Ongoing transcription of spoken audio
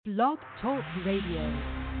Blog Talk Radio.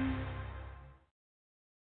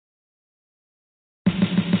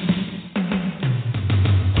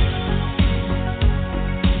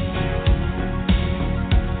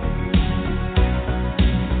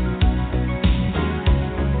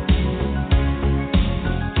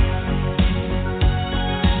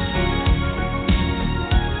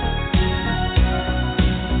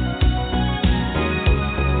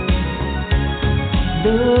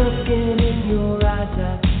 Looking in your eyes,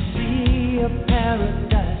 I see a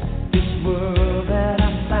paradise. This world that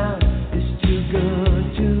I found is too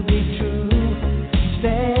good to be true.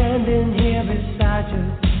 Standing here beside you,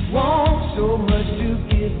 want so much to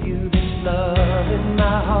give you this love in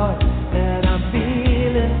my heart that I'm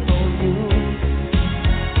feeling for you.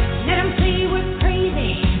 Let 'em say we're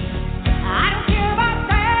crazy. I don't care about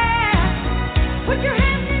that. Put your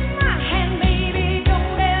hands in my hand, baby.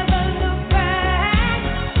 Don't ever look back.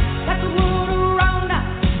 Let the world around us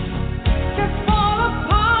just fall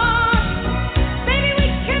apart. Baby, we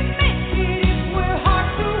can make it if we're heart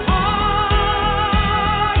to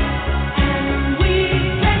heart. And we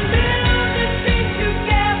can build this dream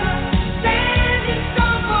together, standing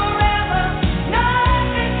strong forever.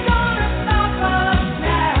 Nothing's gonna stop us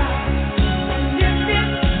now. And if this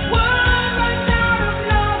world runs out of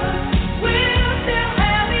lovers, we'll still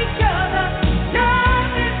have each other.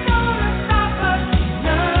 Nothing's gonna stop us.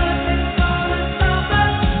 Nothing's gonna stop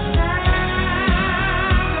us now.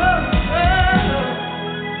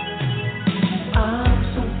 I'm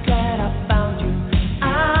so glad I found you.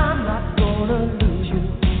 I'm not gonna lose you.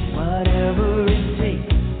 Whatever it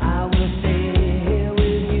takes, I will stay here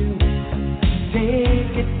with you.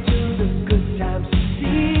 Take it to the good times,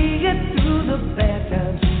 see it through the bad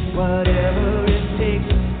times. Whatever it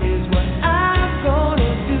takes is what I'm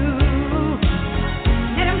gonna do.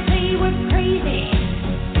 Let 'em say we're crazy.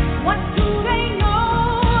 What do they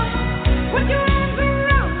know? Put your arms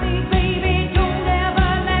around me, baby. Don't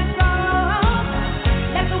ever let go.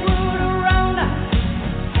 Let the world around us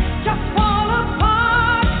just fall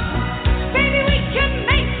apart. Baby, we can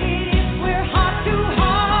make it if we're heart to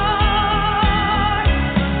heart.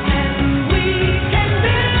 And we can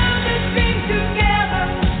build this dream together,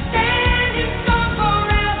 standing strong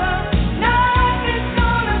forever. Nothing's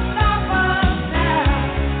gonna stop us now.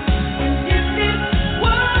 And if this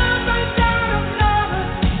world runs out of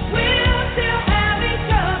lovers, we'll still have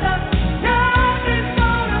each other. Nothing's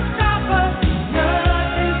gonna stop us.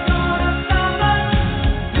 Nothing's gonna stop us.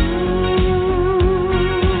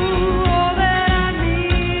 All that I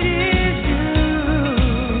need is you.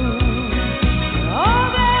 All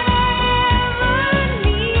that I ever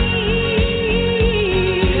need.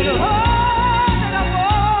 All that I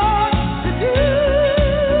want to do.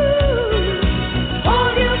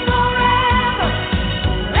 Hold you forever,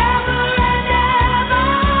 forever and ever.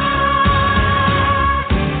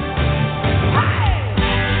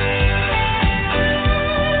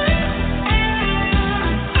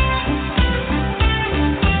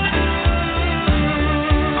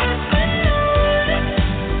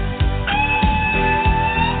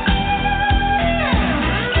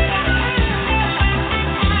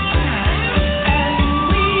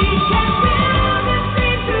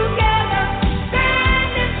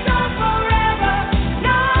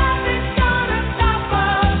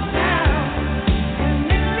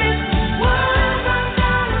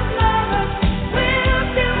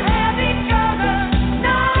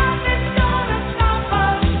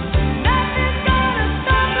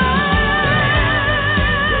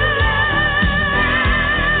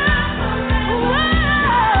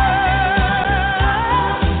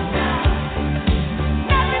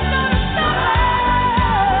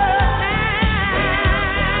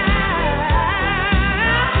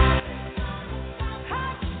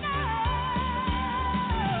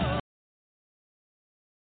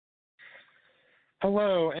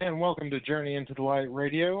 Hello and welcome to Journey into the Light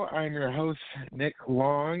Radio. I'm your host, Nick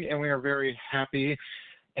Long, and we are very happy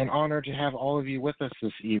and honored to have all of you with us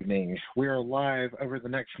this evening. We are live over the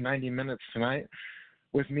next 90 minutes tonight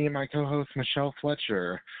with me and my co-host, Michele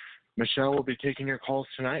Fletcher. Michele will be taking your calls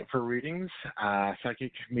tonight for readings,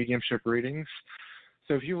 psychic mediumship readings.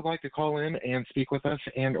 So if you would like to call in and speak with us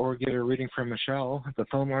and or get a reading from Michele, the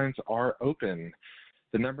phone lines are open.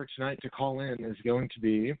 The number tonight to call in is going to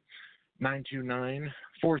be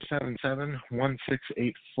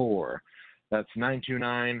 929-477-1684. That's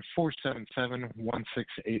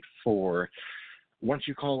 929-477-1684. Once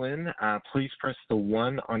you call in, please press the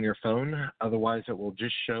 1 on your phone. Otherwise, it will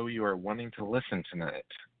just show you are wanting to listen tonight.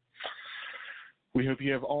 We hope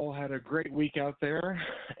you have all had a great week out there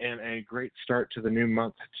and a great start to the new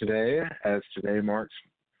month today, as today marks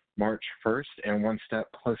March 1st and one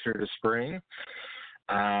step closer to spring.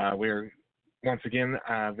 We're once again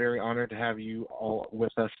very honored to have you all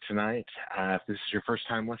with us tonight. If this is your first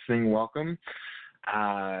time listening, welcome.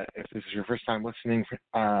 If this is your first time listening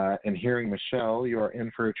and hearing Michele, you are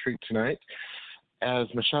in for a treat tonight, as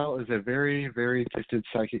Michele is a very, very gifted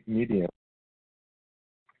psychic medium.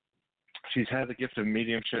 She's had the gift of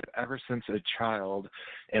mediumship ever since a child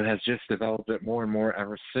and has just developed it more and more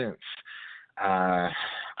ever since.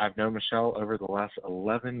 I've known Michele over the last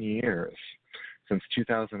 11 years, since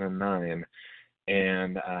 2009,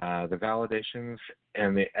 and the validations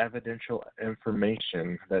and the evidential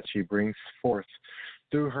information that she brings forth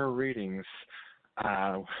through her readings,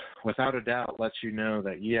 without a doubt, lets you know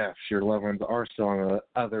that, yes, your loved ones are still on the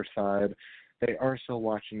other side. They are still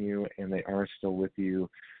watching you, and they are still with you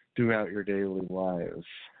throughout your daily lives.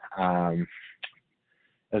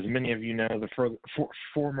 As many of you know, the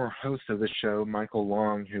former host of the show, Michael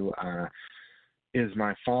Long, who is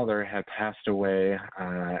my father, had passed away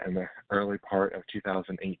in the early part of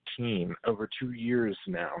 2018, over 2 years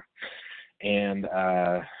now. And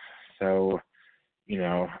so, you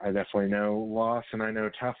know, I definitely know loss, and I know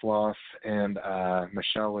tough loss, and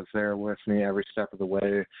Michele was there with me every step of the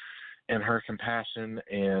way, and her compassion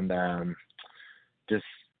and just,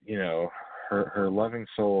 you know, her loving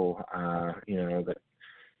soul, you know, that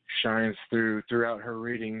shines throughout her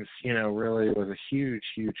readings, you know, really was a huge,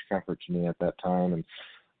 huge comfort to me at that time. And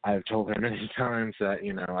I've told her many times that,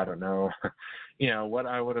 you know, I don't know, you know, what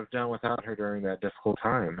I would have done without her during that difficult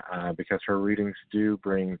time, because her readings do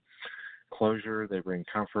bring closure, they bring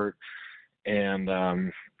comfort,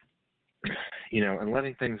 and, you know, and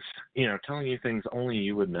letting things, you know, telling you things only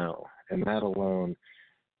you would know. And that alone,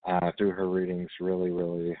 through her readings, really,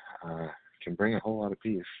 really can bring a whole lot of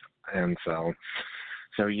peace. And so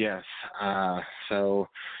yes, so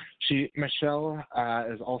Michele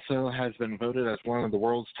has been voted as one of the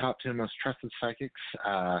world's top 10 most trusted psychics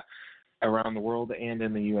around the world and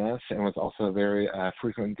in the U.S., and was also a very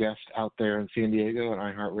frequent guest out there in San Diego and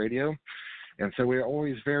iHeartRadio. And so we are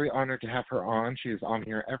always very honored to have her on. She is on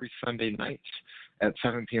here every Sunday night at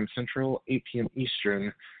 7 p.m. Central, 8 p.m.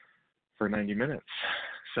 Eastern for 90 minutes.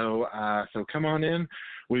 So come on in.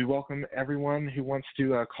 We welcome everyone who wants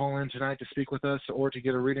to call in tonight to speak with us or to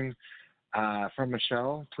get a reading from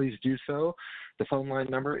Michele. Please do so. The phone line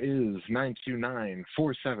number is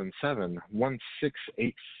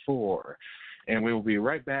 929-477-1684. And we will be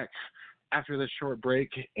right back after this short break,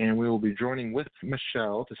 and we will be joining with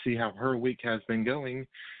Michele to see how her week has been going,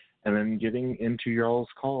 and then getting into y'all's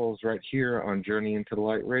calls right here on Journey into the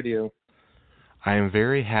Light Radio. I am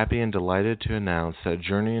very happy and delighted to announce that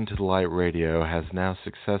Journey into the Light Radio has now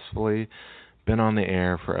successfully been on the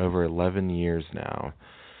air for over 11 years now.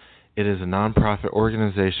 It is a nonprofit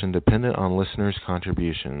organization dependent on listeners'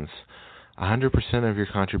 contributions. 100% of your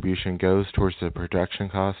contribution goes towards the production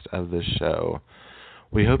cost of this show.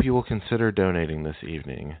 We hope you will consider donating this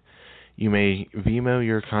evening. You may Venmo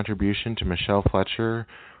your contribution to Michele Fletcher,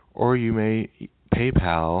 or you may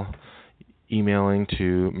PayPal emailing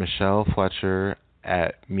to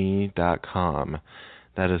michelefletcher@me.com.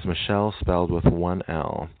 That is Michele spelled with one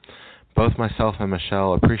L. Both myself and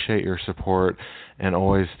Michele appreciate your support, and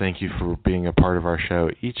always thank you for being a part of our show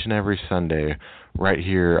each and every Sunday right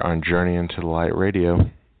here on Journey into the Light Radio.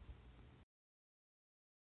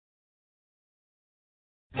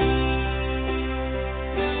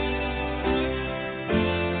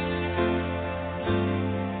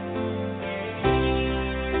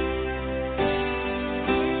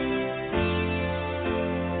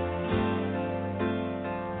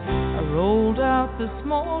 This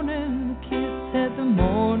morning, the kids had the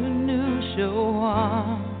morning news show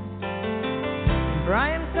on. And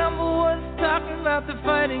Brian Campbell was talking about the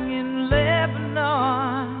fighting in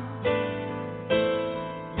Lebanon.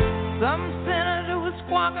 Some senator was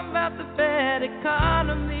squawking about the bad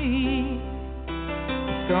economy.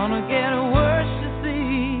 It's gonna get worse, you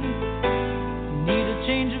see. Need a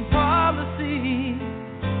change of policy.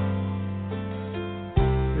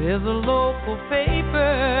 There's a local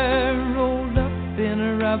paper rolled up in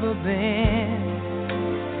a rubber band.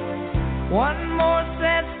 One more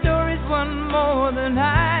sad story's one more than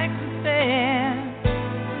I can stand.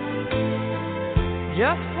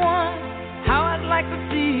 Just one, how I'd like to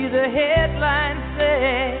see the headline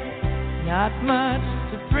say, not much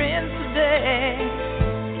to print today,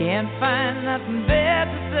 can't find nothing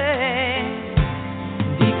better to say,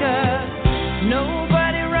 because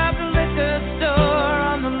nobody robbed a liquor store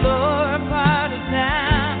on the lower part of town.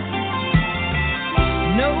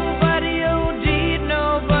 Nobody OD'd,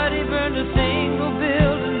 nobody burned a single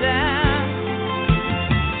building down.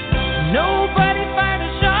 Nobody fired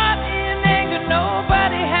a shot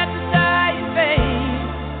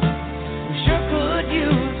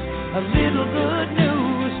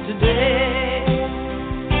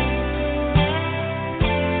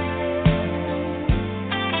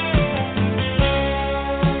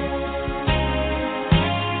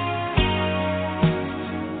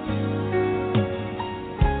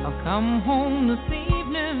this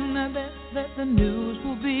evening, I bet that the news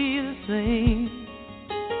will be the same.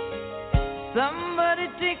 Somebody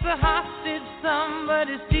takes a hostage,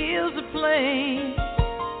 somebody steals a plane.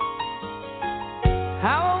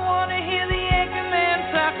 How I want to hear the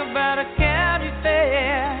anchorman talk about a county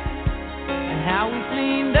fair and how we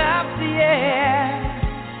cleaned up the air,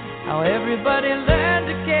 how everybody learned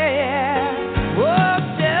to care. Oh,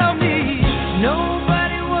 tell me,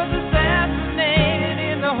 nobody was assassinated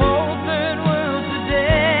in the whole third world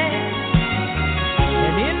today.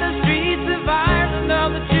 And in the streets of Ireland, all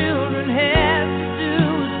the children had to do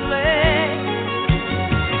was play.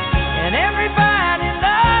 And everybody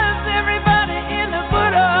loves everybody in the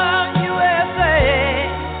good old USA.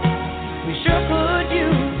 We sure could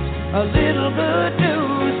use a little good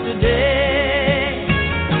news today.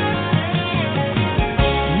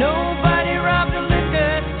 Nobody robbed a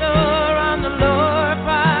liquor store on the lower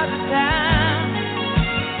part of town.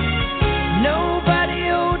 Nobody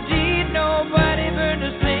OD'd, nobody burned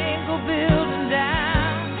a single building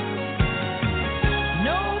down.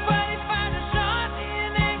 Nobody fired a shot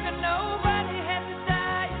in anger, nobody had to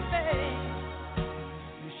die in vain.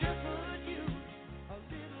 We sure could use a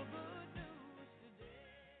little good news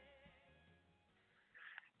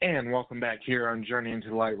today. And welcome back here on Journey into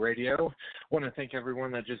the Light Radio. I want to thank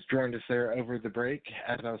everyone that just joined us there over the break.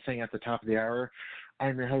 As I was saying at the top of the hour,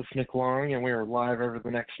 I'm your host, Nick Long, and we are live over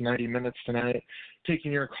the next 90 minutes tonight,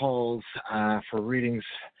 taking your calls for readings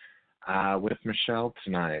with Michele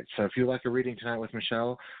tonight. So if you'd like a reading tonight with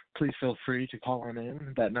Michele, please feel free to call on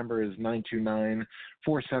in. That number is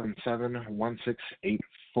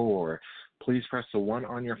 929-477-1684. Please press the 1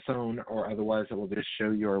 on your phone, or otherwise it will just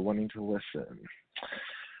show you are wanting to listen.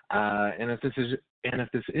 And if this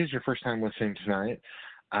is your first time listening tonight,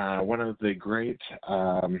 one of the great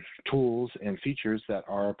tools and features that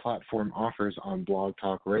our platform offers on Blog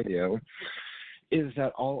Talk Radio is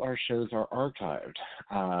that all our shows are archived.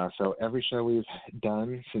 So every show we've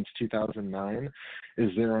done since 2009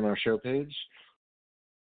 is there on our show page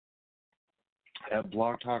at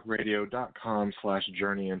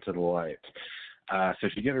blogtalkradio.com/journeyintothe-light. So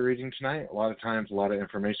if you get a reading tonight, a lot of times a lot of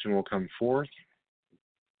information will come forth.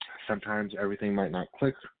 Sometimes everything might not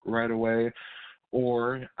click right away,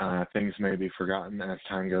 or things may be forgotten as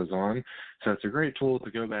time goes on. So it's a great tool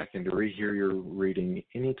to go back and to rehear your reading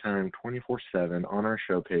anytime, 24/7 on our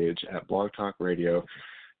show page at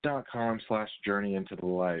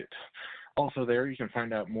blogtalkradio.com/journeyintothe-light. Also there, you can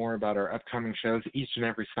find out more about our upcoming shows each and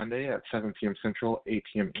every Sunday at 7 p.m. Central, 8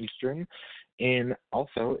 p.m. Eastern. And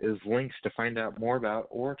also is links to find out more about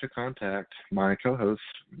or to contact my co-host,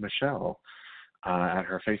 Michele, at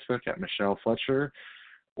her Facebook at Michele Fletcher,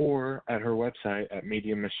 or at her website at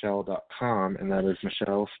mediummichele.com, and that is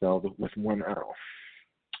Michele spelled with 1 L.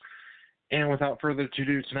 And without further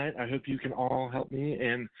ado tonight, I hope you can all help me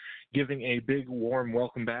in giving a big, warm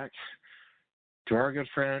welcome back to our good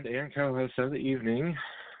friend and co-host of the evening,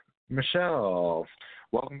 Michele.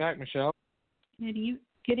 Welcome back, Michele.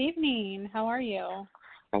 Good evening. How are you?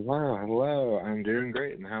 Hello. I'm doing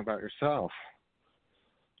great, and how about yourself?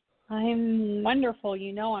 I'm wonderful.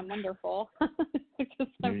 You know I'm wonderful. Because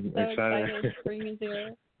I'm so excited. Spring is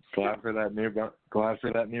here. Glad for that new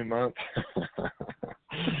month.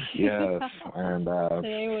 Yes, and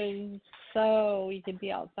today was so you could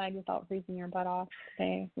be outside without freezing your butt off.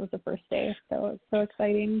 Today was the first day, so it's so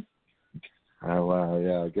exciting. Oh wow,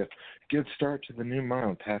 yeah, good start to the new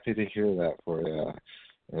month. Happy to hear that for you.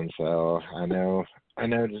 And so I know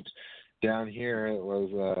that down here it was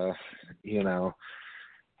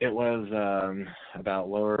it was about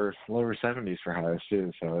lower 70s for highs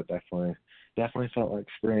too, so it definitely felt like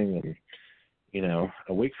spring. And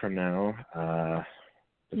a week from now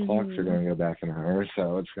the clocks are going to go back an hour,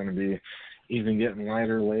 so it's going to be even getting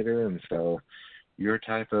lighter later. And so your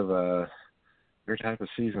type of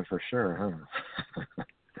season for sure, huh?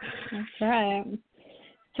 That's right.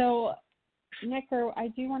 So Nick, I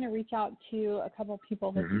do want to reach out to a couple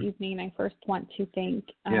people this evening. I first want to thank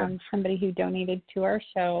somebody who donated to our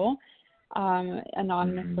show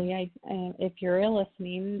anonymously. If you're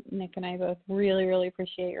listening, Nick and I both really, really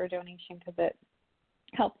appreciate your donation because it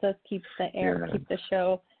helps us keep the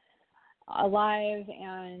show alive.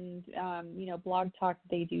 And Blog Talk,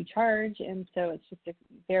 they do charge, and so it's just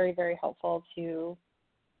very, very helpful to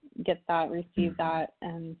get that, receive that,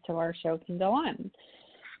 and so our show can go on.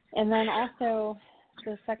 And then also,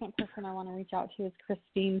 the second person I want to reach out to is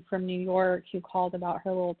Christine from New York, who called about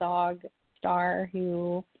her little dog, Star,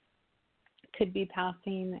 who could be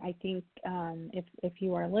passing. I think if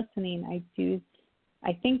you are listening,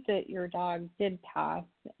 I think that your dog did pass,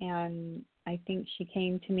 and I think she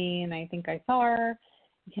came to me, and I think I saw her,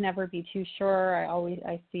 you can never be too sure.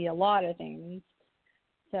 I see a lot of things.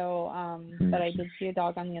 So, but I did see a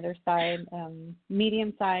dog on the other side,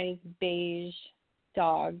 medium-sized beige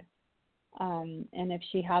dog. And if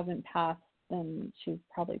she hasn't passed, then she's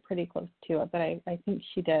probably pretty close to it. But I think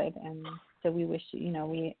she did. And so we wish,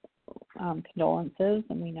 condolences,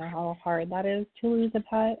 and we know how hard that is to lose a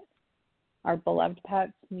pet. Our beloved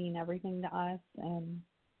pets mean everything to us. And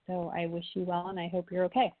so I wish you well, and I hope you're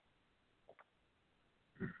okay.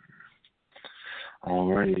 All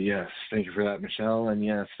righty, yes. Thank you for that, Michelle. And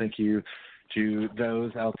yes, thank you to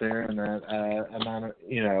those out there and that amount of,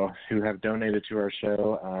 who have donated to our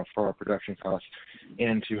show for our production costs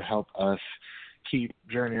and to help us keep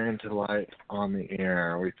Journey into the Light on the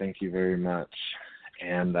air. We thank you very much.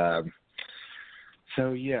 And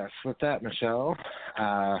so, yes, with that, Michelle,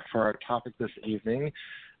 for our topic this evening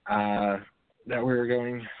that we're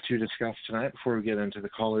going to discuss tonight before we get into the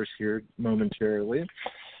callers here momentarily,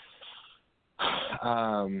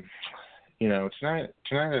 tonight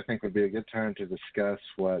I think would be a good time to discuss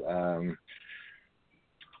what,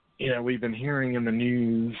 we've been hearing in the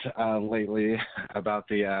news lately about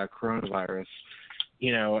the coronavirus,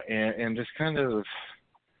 and just kind of,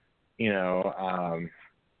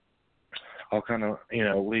 I'll kind of,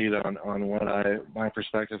 lead on what my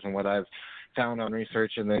perspectives and what I've found on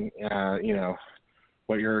research, and then,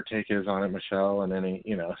 what your take is on it, Michelle, and any,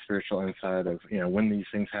 spiritual insight of, when these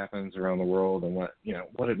things happen around the world and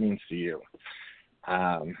what it means to you.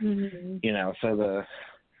 So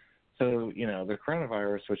the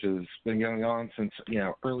coronavirus, which has been going on since,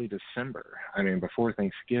 early December, before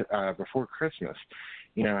before Christmas,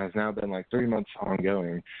 has now been like 3 months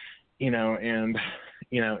ongoing, and,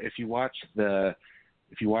 if you watch the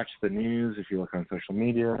news, if you look on social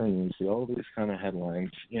media, and you see all these kind of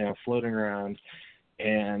headlines, floating around,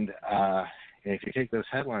 and if you take those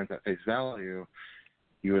headlines at face value,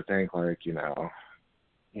 you would think like,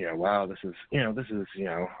 wow, this is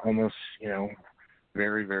almost,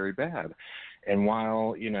 very, very bad. And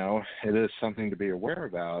while, it is something to be aware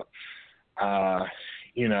about, I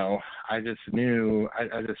just knew,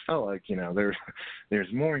 I just felt like,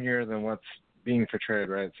 there's more here than what's being portrayed,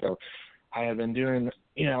 right? So I have been doing,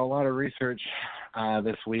 a lot of research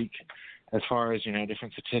this week as far as,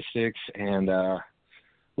 different statistics and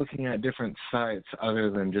looking at different sites other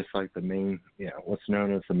than just like the main, what's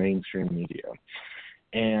known as the mainstream media.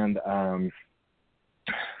 And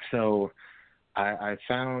so I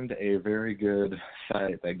found a very good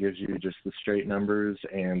site that gives you just the straight numbers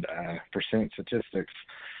and percent statistics.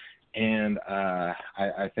 And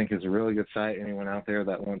I think is a really good site. Anyone out there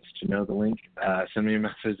that wants to know the link, send me a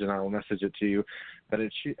message and I will message it to you. But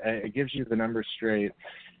it gives you the numbers straight,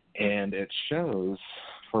 and it shows,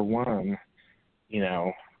 for one,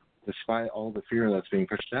 despite all the fear that's being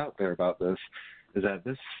pushed out there about this, is that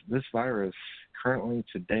this virus currently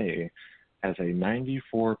today has a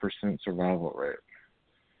 94% survival rate.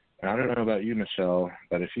 And I don't know about you, Michelle,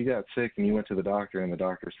 but if you got sick and you went to the doctor and the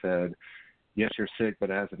doctor said, yes, you're sick, but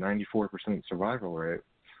it has a 94% survival rate,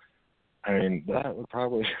 that would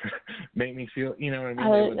probably make me feel,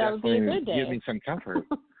 it would definitely give me some comfort.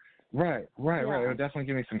 Right. It would definitely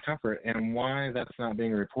give me some comfort. And why that's not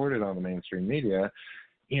being reported on the mainstream media,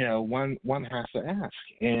 one has to ask.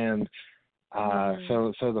 And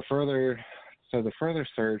so the further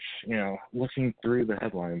search, looking through the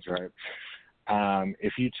headlines, right?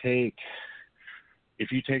 If you take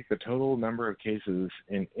the total number of cases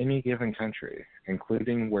in any given country,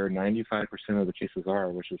 including where 95% of the cases are,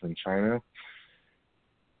 which is in China,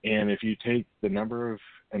 and if you take the number of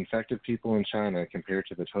infected people in China compared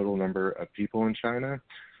to the total number of people in China,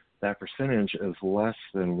 that percentage is less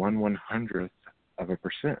than 1/100th of a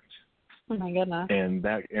percent. Oh my goodness! And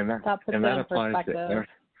that applies to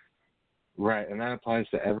right, and that applies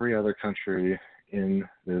to every other country in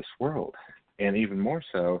this world. And even more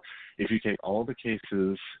so, if you take all the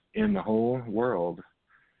cases in the whole world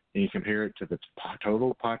and you compare it to the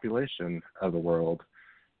total population of the world,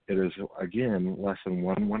 it is, again, less than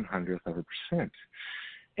 1/100th of a percent.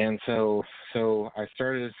 And so I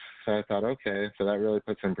thought, okay, so that really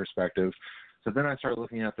puts in perspective. So then I started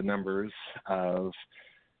looking at the numbers of,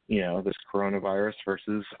 this coronavirus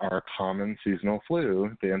versus our common seasonal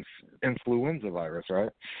flu, the influenza virus,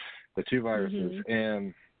 right? The two viruses. Mm-hmm.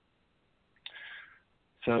 And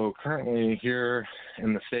so currently here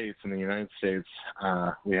in the States, in the United States,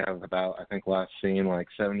 we have about, I think last seen, like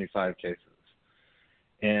 75 cases.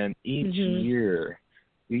 And each year,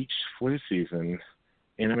 each flu season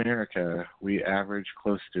in America, we average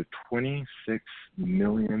close to 26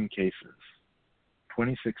 million cases.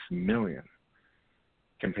 26 million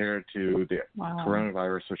compared to the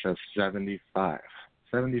coronavirus, which has 75.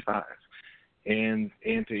 75. And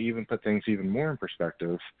to even put things even more in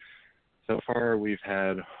perspective, so far we've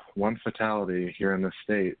had one fatality here in the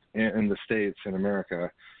States in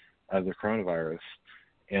America of the coronavirus.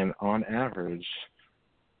 And on average,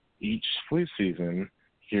 each flu season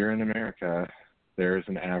here in America, there's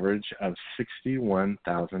an average of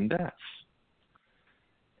 61,000 deaths.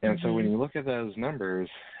 And so when you look at those numbers,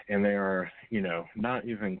 and they are, not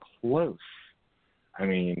even close,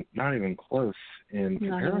 not even close in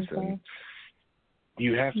comparison,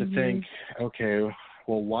 you have to think, okay,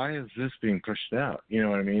 well, why is this being pushed out? You know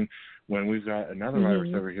what I mean? When we've got another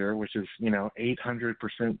virus over here, which is,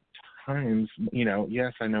 800% times,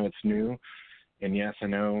 yes, I know it's new, and yes, I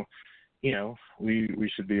know,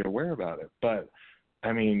 we should be aware about it. But,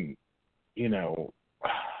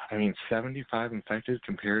 75 infected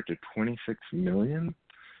compared to 26 million?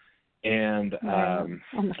 And, oh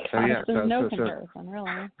my gosh, there's no comparison,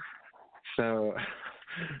 really. So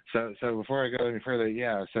before I go any further,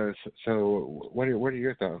 so what are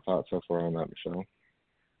your thoughts so far on that, Michelle?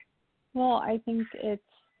 Well, I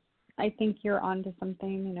think you're onto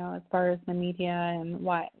something, as far as the media, and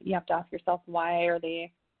why you have to ask yourself, why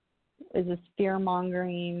is this fear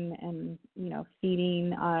mongering and,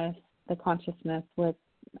 feeding us the consciousness with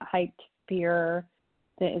hyped fear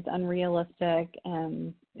that is unrealistic,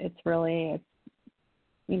 and it's really,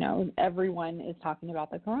 everyone is talking about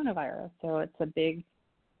the coronavirus, so it's a big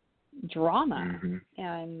drama.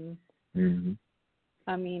 And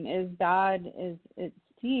as bad as it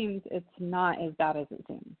seems, it's not as bad as it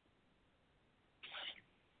seems.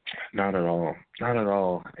 Not at all.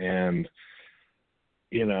 And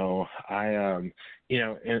and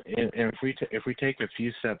if we take a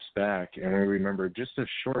few steps back and we remember just a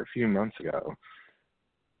short few months ago,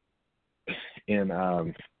 in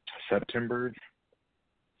September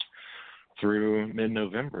through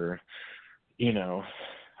mid-November,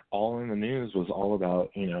 all in the news was all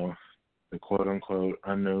about, the quote-unquote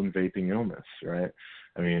unknown vaping illness, right?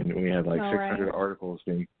 We had 600 articles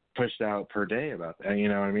being pushed out per day about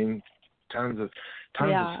that, tons of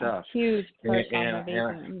stuff. Huge push on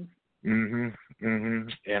the vaping.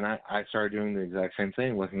 And I started doing the exact same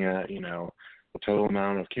thing, looking at, the total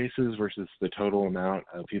amount of cases versus the total amount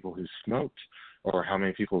of people who smoked or how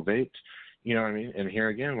many people vaped, And here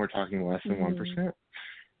again, we're talking less than 1%.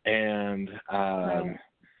 And,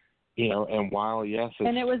 and while, yes, it's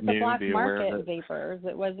and it was the black market that, vapors.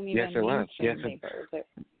 It wasn't even mainstream vapors.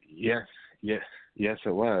 Yes,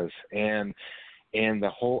 it was. And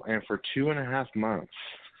for 2.5 months,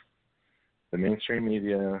 the mainstream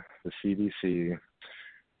media, the CDC,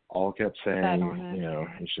 all kept saying,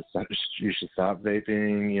 you should stop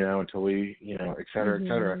vaping, until we, et cetera, et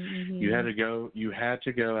cetera. You had to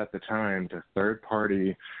go at the time to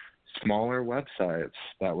third-party, smaller websites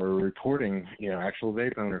that were reporting, actual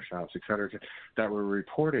vape owner shops, et cetera, that were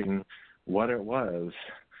reporting what it was.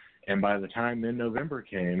 And by the time mid-November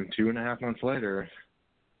came, 2.5 months later,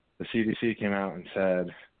 the CDC came out and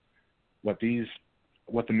said what these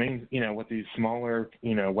smaller,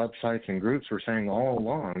 websites and groups were saying all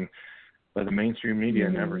along, but the mainstream media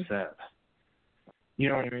never said. You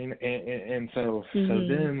know what I mean? And so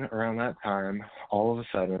then around that time, all of a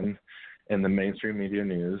sudden, in the mainstream media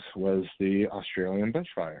news was the Australian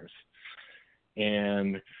bushfires.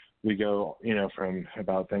 And we go, from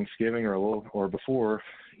about Thanksgiving or before,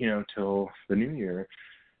 till the New Year.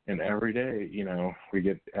 And every day, we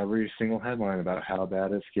get every single headline about how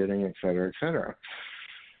bad it's getting, et cetera, et cetera.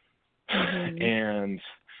 And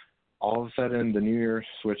all of a sudden, the New Year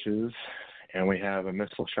switches, and we have a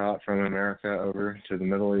missile shot from America over to the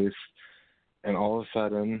Middle East. And all of a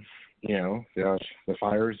sudden, the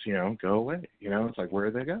fires, go away. It's like, where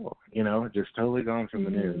did they go? Just totally gone from the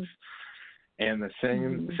news. And the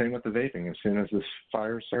same with the vaping. As soon as this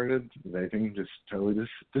fire started, vaping just totally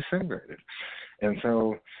disintegrated. And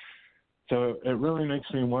so it really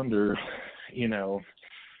makes me wonder,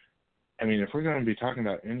 if we're going to be talking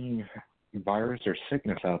about any virus or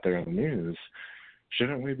sickness out there in the news,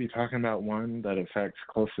 shouldn't we be talking about one that affects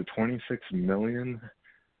close to 26 million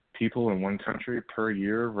people in one country per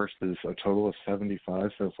year versus a total of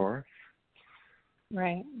 75 so far?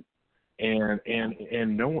 Right. And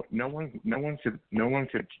no one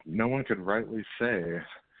could rightly say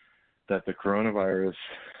that the coronavirus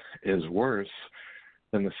is worse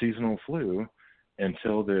than the seasonal flu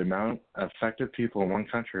until the amount of affected people in one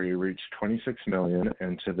country reached 26 million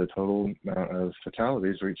and to the total amount of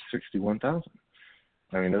fatalities reached 61,000.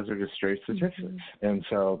 Those are just straight statistics. And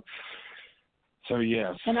so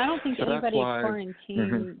yes. And I don't think anybody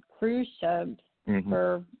quarantined cruise ships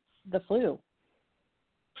for the flu.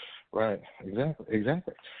 Right,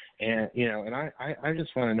 exactly. And and I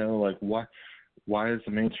just want to know, like, why is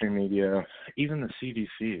the mainstream media, even the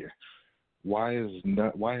CDC, why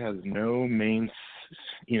has no main,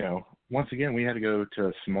 once again I had to go to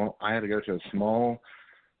a small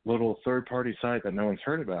little third party site that no one's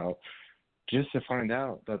heard about, just to find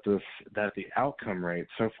out that the outcome rate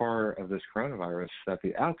so far of this coronavirus, that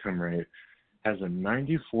the outcome rate has a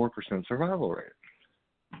 94% survival rate.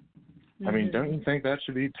 Mm-hmm. I mean, don't you think that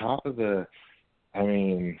should be top of the?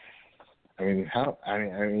 One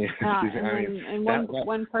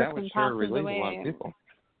person passes away, a lot of people.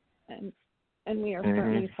 And we are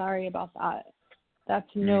certainly sorry about that.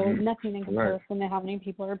 That's nothing in comparison to how many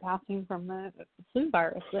people are passing from the flu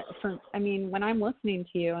virus. When I'm listening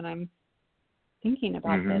to you and I'm thinking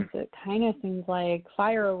about this, it kind of seems like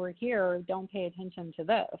fire over here, don't pay attention to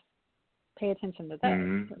this. Pay attention to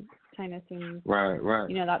this. It kind of seems, right.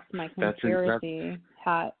 That's my conspiracy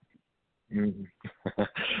hat.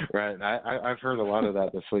 Right. I've heard a lot of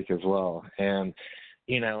that this week as well. And,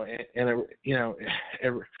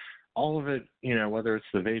 all of it, whether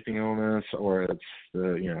it's the vaping illness or it's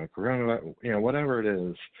the, coronavirus, whatever it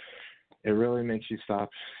is, it really makes you stop.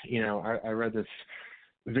 I read this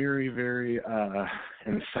very, very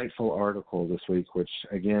insightful article this week, which,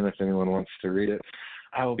 again, if anyone wants to read it,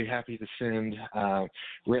 I will be happy to send,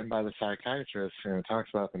 written by the psychiatrist, and it talks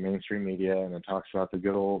about the mainstream media, and it talks about the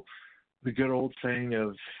good old saying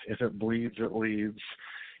of, if it bleeds, it leads,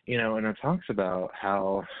 and it talks about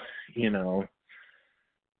how,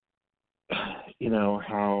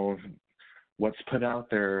 how what's put out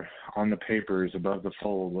there on the papers above the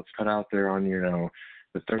fold, what's put out there on,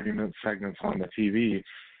 the 30-minute segments on the TV,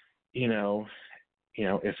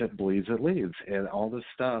 if it bleeds, it leads. And all this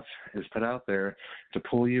stuff is put out there to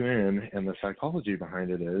pull you in, and the psychology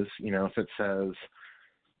behind it is, if it says,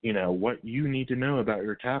 what you need to know about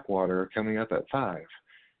your tap water coming up at 5,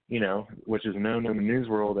 which is known in the news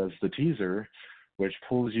world as the teaser, which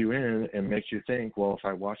pulls you in and makes you think, well, if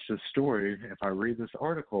I watch this story, if I read this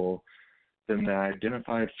article, then the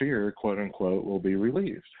identified fear, quote unquote, will be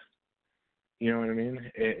relieved. You know what I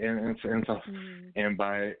mean? And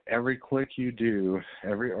by every click you do,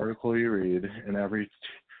 every article you read, and every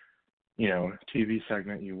TV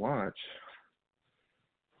segment you watch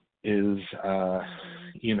is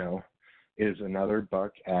is another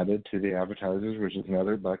buck added to the advertisers, which is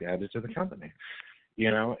another buck added to the company.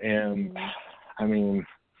 And I mean,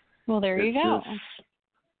 well, there you go.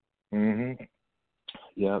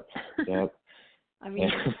 Yep. I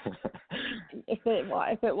mean, if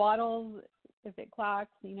it waddles, if it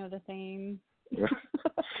quacks, the same.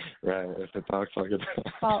 Right. If it talks like it.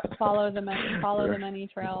 Follow the money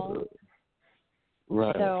trail.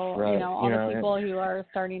 Right. So, right. all the people who are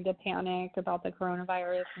starting to panic about the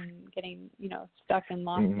coronavirus and getting, stuck and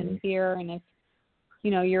lost in fear, and if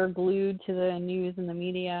you're glued to the news and the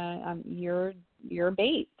media, you're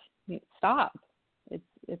bait. Stop.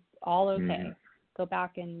 It's all okay. Go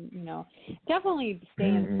back and, definitely stay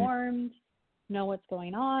informed, know what's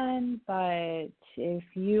going on. But if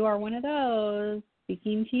you are one of those,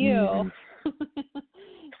 speaking to you,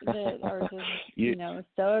 that are just,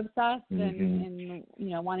 so obsessed and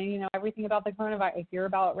wanting to know everything about the coronavirus, if you're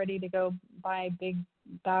about ready to go buy big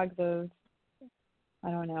bags of,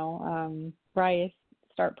 rice,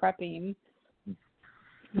 start prepping,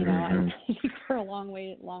 I think we're a long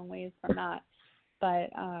ways from that.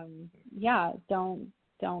 But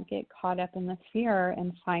don't get caught up in the fear,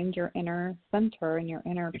 and find your inner center and your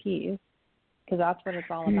inner peace, because that's what it's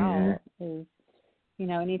all about. Is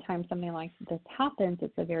anytime something like this happens,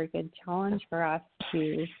 it's a very good challenge for us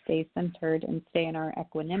to stay centered and stay in our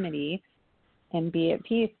equanimity and be at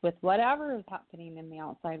peace with whatever is happening in the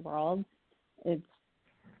outside world. It's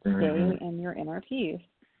stay in your inner peace.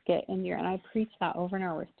 And I preach that over and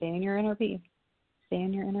over. Stay in your inner peace. Stay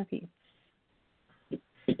in your inner peace.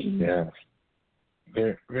 Yeah,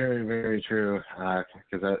 very, very, very true.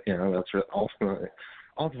 Because that's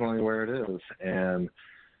ultimately where it is. And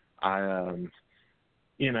I,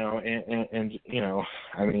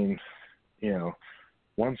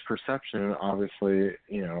 one's perception, obviously,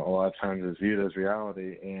 a lot of times is viewed as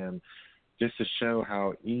reality. And just to show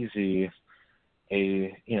how easy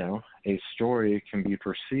a story can be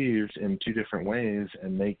perceived in two different ways,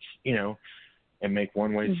 and make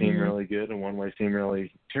one way seem really good and one way seem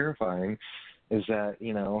really terrifying, is that,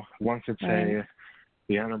 one could say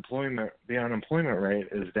the unemployment rate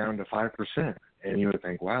is down to 5%, and you would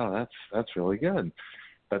think, wow, that's really good.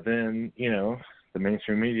 But then, the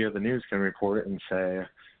mainstream media, the news, can report it and say,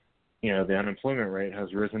 the unemployment rate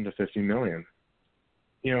has risen to 50 million.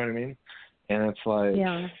 You know what I mean? And it's like,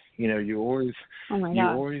 you always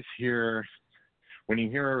hear, when you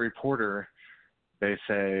hear a reporter, they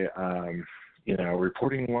say,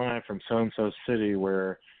 reporting live from so-and-so city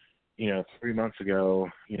where, 3 months ago,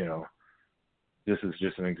 this is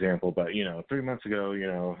just an example, but, 3 months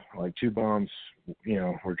ago, like 2 bombs,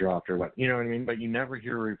 were dropped or what, you know what I mean? But you never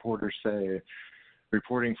hear a reporter say,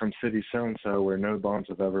 reporting from city so-and-so where no bombs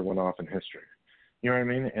have ever went off in history. You know what I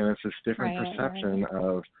mean? And it's this different perception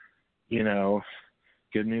of,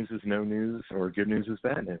 good news is no news or good news is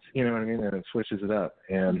bad news. You know what I mean? And it switches it up.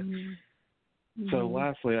 And so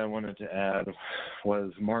lastly, I wanted to add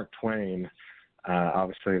was Mark Twain,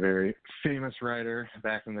 obviously a very famous writer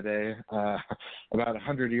back in the day, about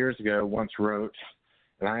 100 years ago, once wrote,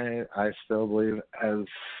 and I still believe as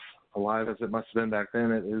alive as it must have been back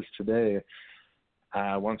then, it is today,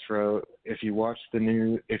 once wrote, if you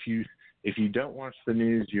don't watch the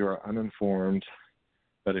news, you are uninformed,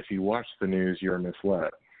 but if you watch the news, you're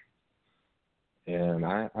misled. And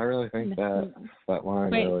I really think that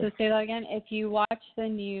line. Wait, really, so say that again. If you watch the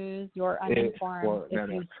news, you're uninformed.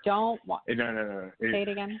 You don't watch. No. Say it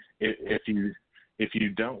again. If you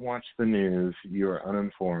don't watch the news, you are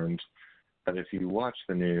uninformed, but if you watch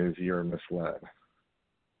the news, you're misled.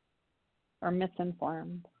 Or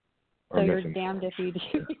misinformed. So you're damned if you do,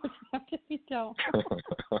 you're damned if you don't.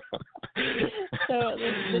 So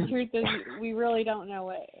the truth is, we really don't know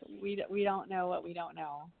what we don't know what we don't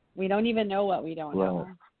know. We don't even know what we don't know.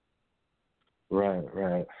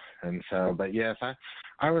 Right. And so, but yes,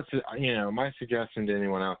 I would, my suggestion to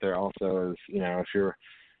anyone out there also is,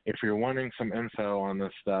 if you're wanting some info on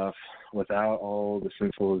this stuff without all the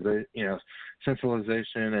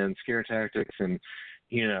sensationalization and scare tactics and,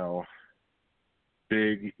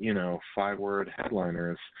 big, 5-word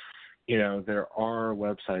headliners, there are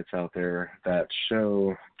websites out there that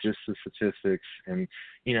show just the statistics and,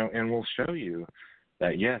 and will show you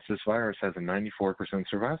that, yes, this virus has a 94%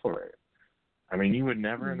 survival rate. I mean, you would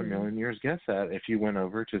never in a million years guess that if you went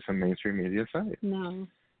over to some mainstream media site. No.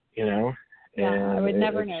 Yeah, I would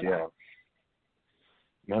never know that.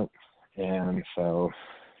 Nope. And so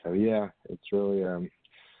yeah, it's really,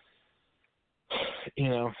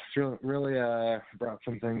 it's really brought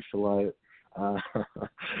some things to light.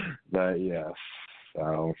 But yes,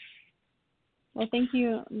 so. Well, thank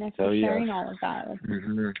you, Nick, for sharing all of that.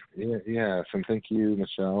 Yes, and thank you,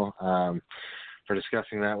 Michelle, for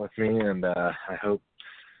discussing that with me. And I hope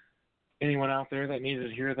anyone out there that needed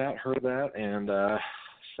to hear that heard that. And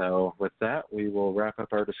so with that, we will wrap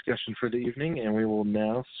up our discussion for the evening, and we will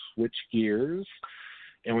now switch gears,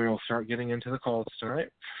 and we will start getting into the calls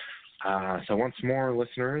tonight. So once more,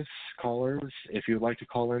 listeners, callers, if you'd like to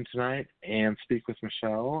call in tonight and speak with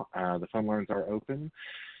Michelle, the phone lines are open.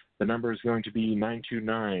 The number is going to be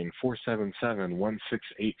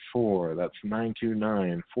 929-477-1684. That's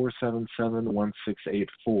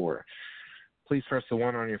 929-477-1684. Please press the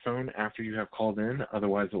 1 on your phone after you have called in.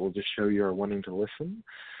 Otherwise, it will just show you are wanting to listen.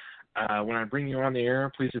 When I bring you on the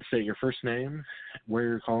air, please just state your first name, where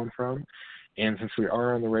you're calling from. And since we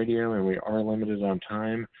are on the radio and we are limited on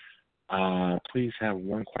time, please have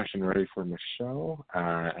one question ready for Michelle,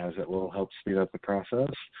 as it will help speed up the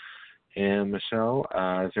process. And Michelle,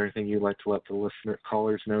 is there anything you'd like to let the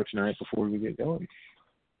callers know tonight before we get going?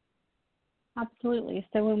 Absolutely.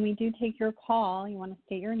 So when we do take your call, you want to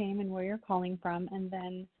state your name and where you're calling from, and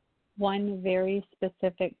then one very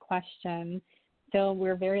specific question. So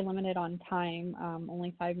we're very limited on time,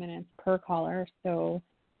 only 5 minutes per caller. So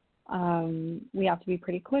we have to be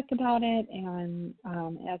pretty quick about it. And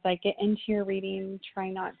as I get into your reading, try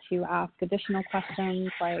not to ask additional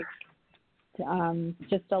questions, like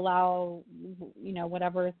just allow,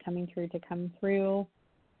 whatever is coming through to come through.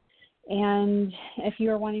 And if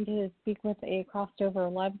you are wanting to speak with a crossed over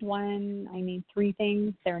loved one, I need 3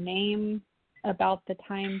 things: their name, about the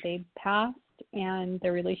time they passed, and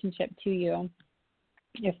their relationship to you.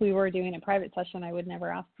 If we were doing a private session, I would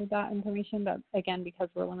never ask for that information, but again, because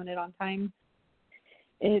we're limited on time,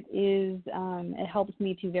 it helps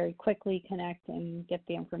me to very quickly connect and get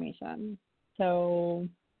the information. So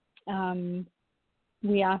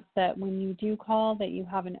we ask that when you do call, that you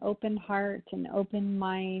have an open heart, an open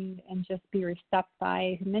mind, and just be receptive.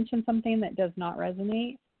 I mentioned something that does not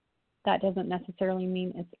resonate. That doesn't necessarily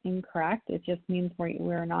mean it's incorrect. It just means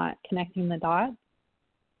we're not connecting the dots.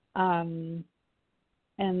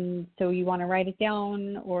 And so you want to write it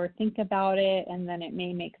down or think about it, and then it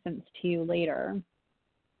may make sense to you later.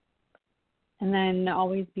 And then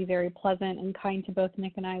always be very pleasant and kind to both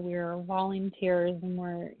Nick and I. We're volunteers, and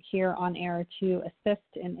we're here on air to assist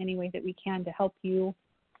in any way that we can to help you.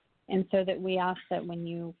 And so that we ask that when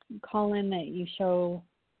you call in, that you show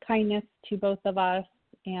kindness to both of us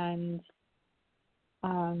and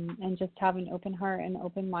and just have an open heart and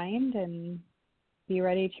open mind and be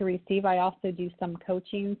ready to receive. I also do some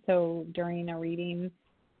coaching, so during a reading,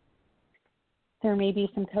 there may be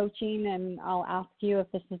some coaching, and I'll ask you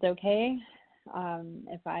if this is okay.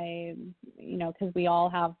 If I, because we all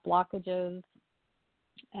have blockages.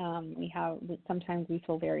 Sometimes we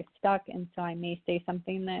feel very stuck, and so I may say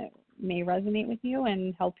something that may resonate with you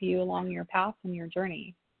and help you along your path and your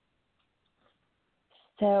journey.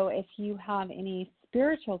 So if you have any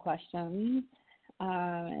spiritual questions,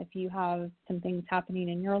 if you have some things happening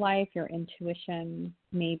in your life, your intuition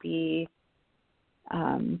may be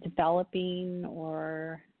developing,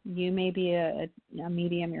 or you may be a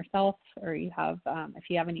medium yourself, or you have, if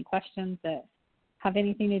you have any questions that have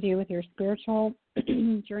anything to do with your spiritual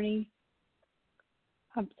journey,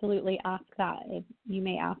 absolutely ask that. You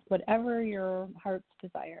may ask whatever your heart's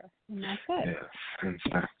desire, and that's it.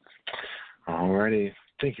 Yes. Alrighty.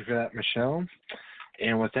 Thank you for that, Michele.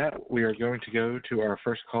 And with that, we are going to go to our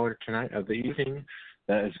first caller tonight of the evening.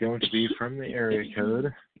 That is going to be from the area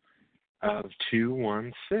code of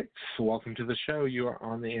 216. Welcome to the show. You are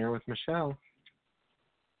on the air with Michele.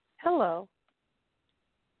 Hello.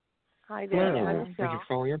 Hi there. Hello. I'm Thank you Michele. for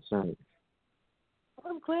calling in tonight.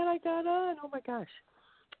 I'm glad I got on. Oh, my gosh.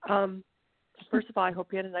 First of all, I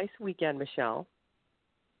hope you had a nice weekend, Michele.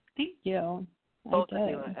 Thank you. Both I of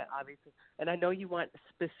did. you, obviously. And I know you want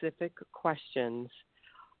specific questions,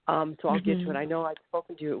 so I'll get to it. I know I'd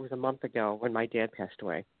spoken to you, it was a month ago when my dad passed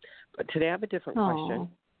away. But today I have a different question.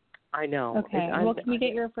 I know. Okay. Well, can you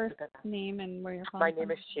get your first name and where you're calling My from?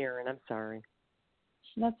 name is Sharon. I'm sorry.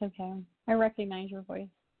 That's okay. I recognize your voice.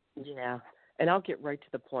 Yeah. And I'll get right to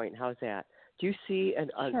the point. How's that? Do you see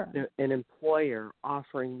Sure. an employer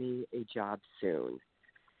offering me a job soon?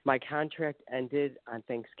 My contract ended on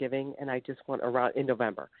Thanksgiving, and I just want around in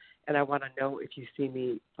November. And I want to know if you see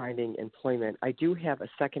me finding employment. I do have a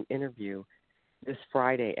second interview this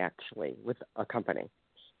Friday, actually, with a company.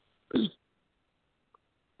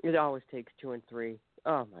 It always takes 2 and 3.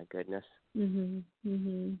 Oh, my goodness. Let's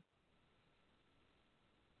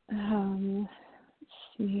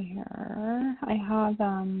see here. I have,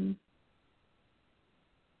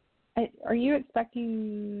 are you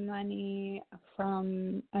expecting money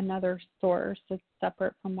from another source that's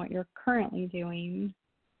separate from what you're currently doing?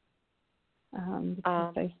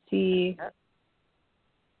 Because I see.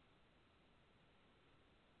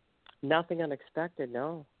 Nothing unexpected,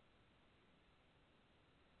 no.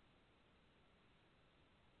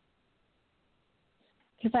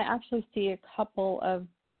 Because I actually see a couple of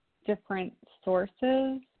different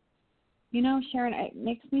sources. Sharon, it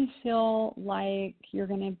makes me feel like you're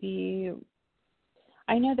going to be,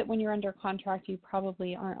 I know that when you're under contract, you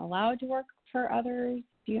probably aren't allowed to work for others.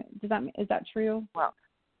 Is that true? Well,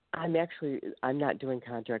 I'm not doing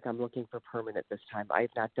contract. I'm looking for permanent this time. I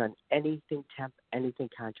have not done anything temp, anything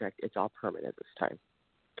contract. It's all permanent this time.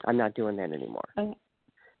 I'm not doing that anymore. Okay.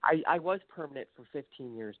 I was permanent for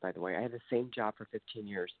 15 years, by the way. I had the same job for 15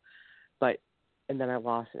 years. And then I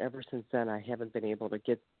lost, and ever since then I haven't been able to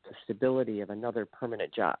get the stability of another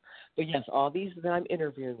permanent job. But yes, all these that I'm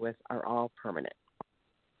interviewing with are all permanent.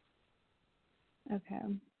 Okay.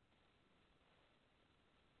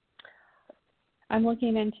 I'm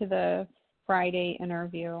looking into the Friday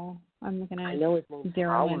interview. I'm looking at. I know his name's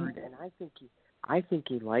zero Howard, and I think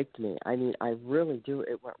he liked me. I mean, I really do.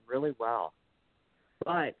 It went really well.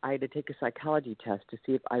 But I had to take a psychology test to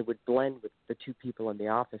see if I would blend with the two people in the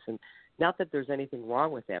office. And not that there's anything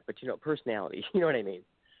wrong with that, but, personality. You know what I mean?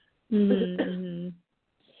 Mm-hmm.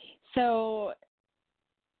 So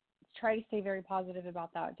try to stay very positive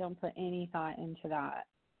about that. Don't put any thought into that.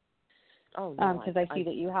 Oh, no. Because I see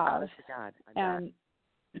that you have. Honest to God, I'm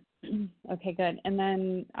not. Okay, good. And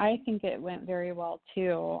then I think it went very well,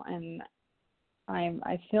 too. And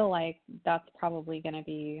I feel like that's probably going to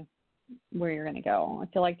be where you're going to go. I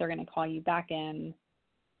feel like they're going to call you back in.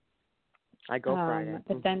 I go Friday.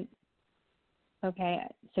 But then, okay,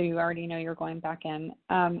 so you already know you're going back in.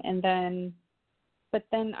 But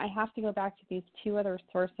then I have to go back to these two other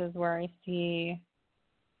sources where I see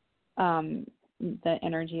the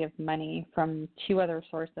energy of money from two other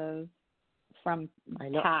sources from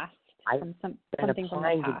past. From something from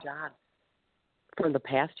the past. From the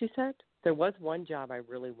past, you said? There was one job I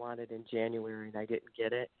really wanted in January, and I didn't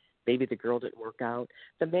get it. Maybe the girl didn't work out.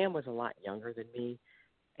 The man was a lot younger than me,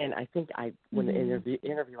 and I think when the interview,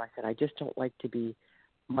 I said, I just don't like to be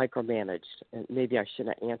micromanaged, and maybe I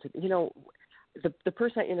shouldn't have answered. The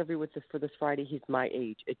person I interviewed with for this Friday, he's my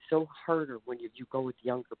age. It's so harder when you go with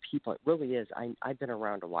younger people. It really is. I've been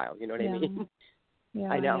around a while. You know what I mean? Yeah,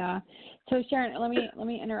 I know. Yeah. So Sharon, let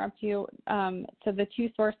me interrupt you. So the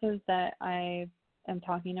two sources that I am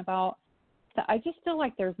talking about. So I just feel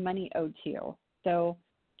like there's money owed to you. So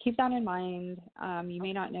keep that in mind. You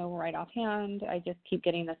may not know right offhand. I just keep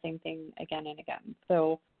getting the same thing again and again.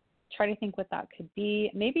 So try to think what that could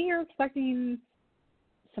be. Maybe you're expecting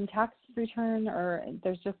some tax return, or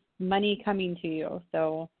there's just money coming to you.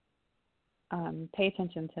 So pay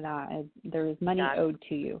attention to that. There is money owed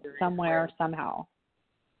to you somewhere, somehow.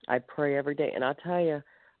 I pray every day, and I'll tell you,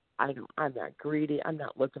 I'm not greedy. I'm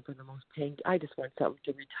not looking for the most paying. I just want something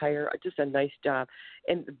to retire, just a nice job.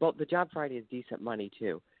 And the job Friday is decent money,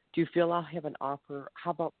 too. Do you feel I'll have an offer?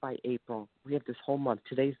 How about by April? We have this whole month.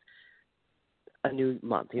 Today's a new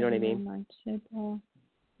month. You know what I mean? March, April.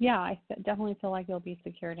 Yeah, I definitely feel like you'll be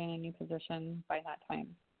secured in a new position by that time,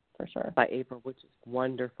 for sure. By April, which is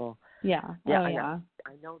wonderful. Yeah. Yeah,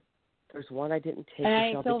 I know there's one I didn't take.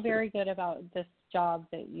 And I feel very good about this job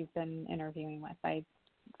that you've been interviewing with.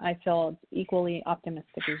 I feel equally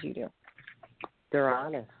optimistic as you do. They're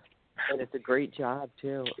honest, and it's a great job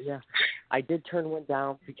too. Yeah, I did turn one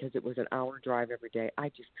down because it was an hour drive every day. I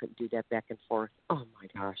just couldn't do that back and forth. Oh my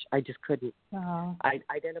gosh, I just couldn't.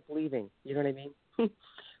 I'd end up leaving. You know what I mean?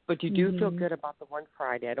 But you do feel good about the one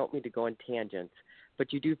Friday. I don't mean to go in tangents,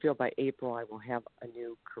 but you do feel by April I will have a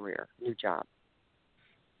new career, new job.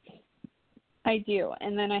 I do.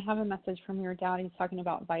 And then I have a message from your dad. He's talking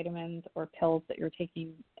about vitamins or pills that you're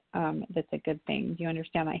taking. That's a good thing. Do you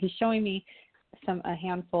understand that? He's showing me a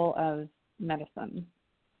handful of medicine.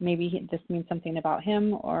 Maybe this means something about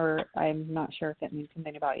him, or I'm not sure if it means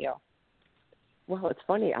something about you. Well, it's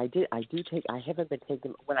funny. I haven't been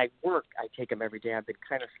taking them. When I work, I take them every day. I've been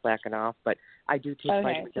kind of slacking off, but I do take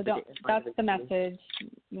vitamins every day. That's the message.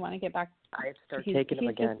 You want to get back. I have to start taking them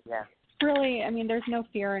again, yeah. Really, I mean, there's no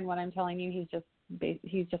fear in what I'm telling you. He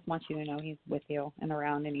just wants you to know he's with you and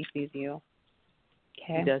around, and he sees you.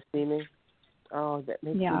 Okay. He does see me. Oh, that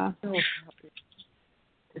makes me so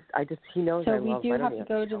happy. He knows I love So we do have to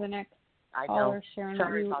go to the next caller, Sharon.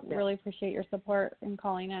 Sorry we about that. really appreciate your support in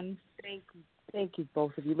calling in. Thank you,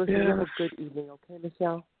 both of you. Listen, you have a good evening, okay,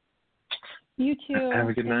 Michelle? You too. Have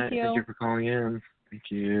a good night. You. Thank you for calling in. Thank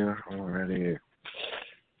you. Alrighty.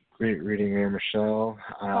 Great reading there, Michelle.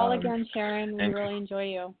 Call again, Sharon. We really enjoy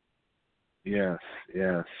you. Yes.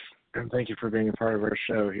 And thank you for being a part of our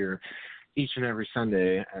show here each and every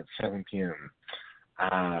Sunday at 7 p.m.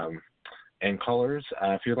 And callers,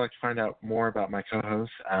 if you'd like to find out more about my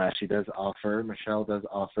co-host, Michelle does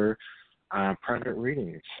offer private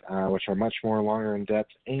readings, which are much more longer in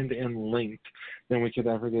depth and in length than we could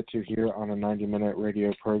ever get to here on a 90-minute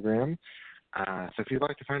radio program. So if you'd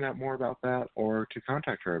like to find out more about that or to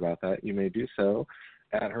contact her about that, you may do so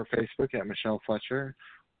at her Facebook at Michele Fletcher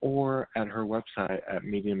or at her website at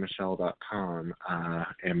mediummichelle.com.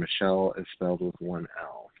 And Michelle is spelled with one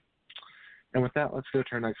L. And with that, let's go to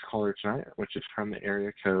our next caller tonight, which is from the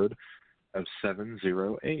area code of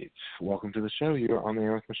 708. Welcome to the show. You are on the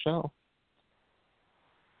air with Michelle.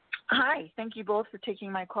 Hi. Thank you both for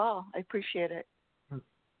taking my call. I appreciate it.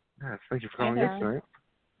 Yes, thank you for calling in tonight.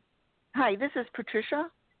 Hi, this is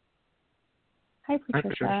Patricia. Hi,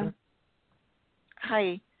 Patricia.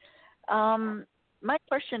 Hi. My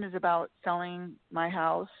question is about selling my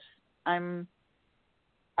house. I'm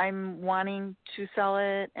wanting to sell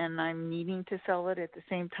it, and I'm needing to sell it at the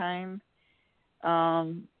same time.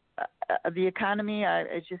 The economy,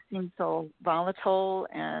 it just seems so volatile,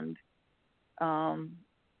 and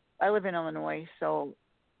I live in Illinois, so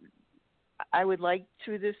I would like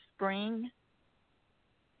to this spring.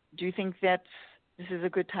 Do you think this is a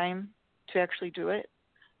good time to actually do it?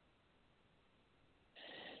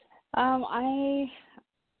 I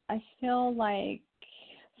feel like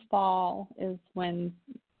fall is when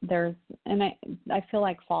there's, and I feel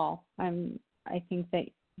like fall. I think that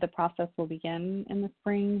the process will begin in the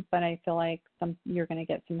spring, but I feel like you're going to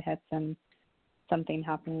get some hits and something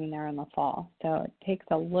happening there in the fall. So it takes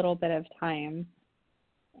a little bit of time.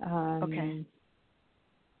 Okay.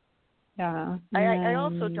 Yeah. I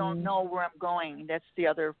also don't know where I'm going. That's the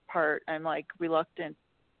other part. I'm like reluctant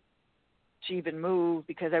to even move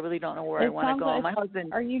because I really don't know where I want to go. My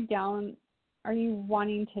husband. Are you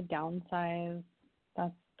wanting to downsize?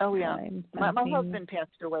 That's yeah. My husband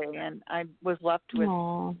passed away, and I was left with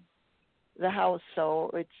the house.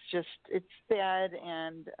 So it's sad,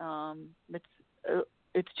 and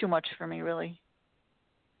it's too much for me, really.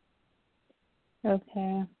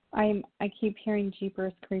 Okay. I keep hearing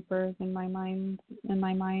Jeepers Creepers in my mind.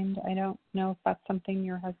 I don't know if that's something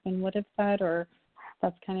your husband would have said, or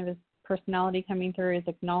that's kind of his personality coming through, is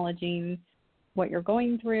acknowledging what you're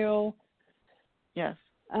going through. Yes.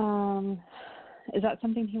 Is that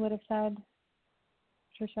something he would have said,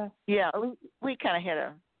 Tricia? Yeah, we kind of had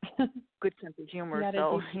good sense of humor. Yeah,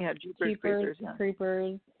 So yeah, Jeepers Creepers. Yeah.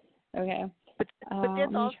 Creepers. Okay. But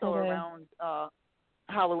that's also around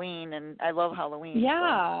Halloween, and I love Halloween.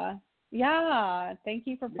 Yeah. So. Yeah. Thank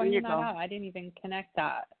you for pointing that go. out. I didn't even connect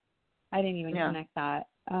that. Connect that.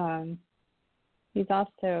 He's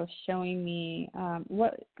also showing me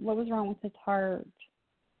what was wrong with his heart.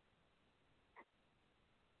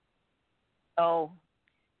 Oh,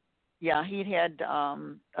 yeah, he'd had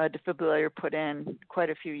a defibrillator put in quite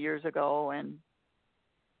a few years ago, and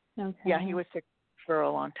yeah, he was sick for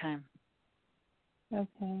a long time.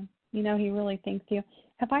 Okay. You know, he really thanks you.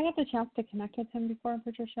 Have I had the chance to connect with him before,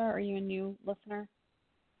 Patricia? Are you a new listener?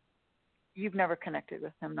 You've never connected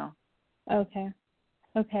with him, no. Okay.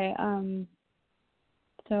 Okay.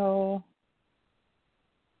 So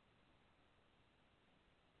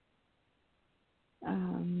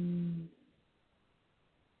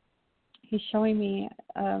he's showing me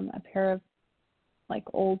a pair of like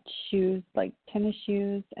old shoes, like tennis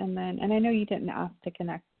shoes, and I know you didn't ask to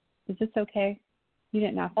connect. Is this okay? You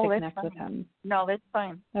didn't ask to connect with him. No, that's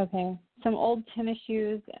fine. Okay. Some old tennis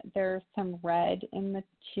shoes. There's some red in the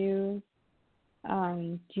shoes.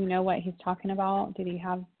 Do you know what he's talking about? Did he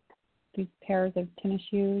have these pairs of tennis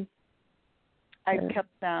shoes? I've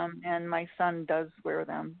kept them, and my son does wear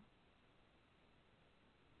them.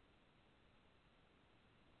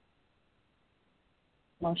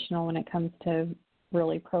 Emotional when it comes to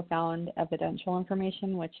really profound evidential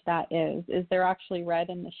information, which that is. Is there actually red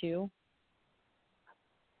in the shoe?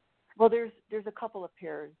 Well, there's a couple of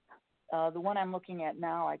pairs. The one I'm looking at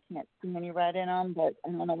now, I can't see any red in them, but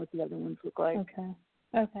I don't know what the other ones look like.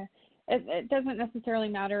 Okay. It doesn't necessarily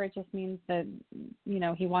matter. It just means that, you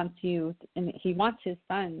know, he wants you, and he wants his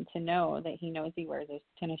son to know that he knows he wears those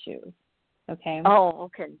tennis shoes. Okay? Oh,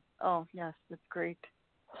 okay. Oh, yes, that's great.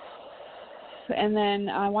 And then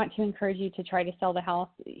I want to encourage you to try to sell the house.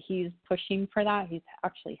 He's pushing for that. He's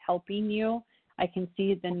actually helping you. I can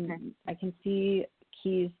see I can see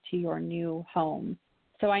keys to your new home.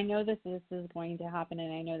 So I know this is going to happen,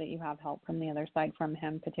 and I know that you have help from the other side, from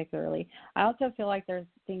him particularly. I also feel like there's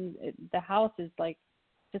things, the house is like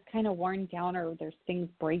just kind of worn down, or there's things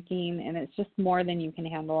breaking, and it's just more than you can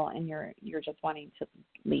handle, and you're just wanting to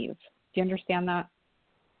leave. Do you understand that?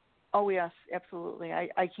 Oh, yes, absolutely.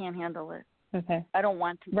 I can't handle it. Okay. I don't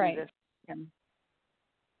want to do this again.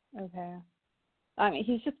 Okay.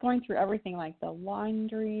 He's just going through everything, like the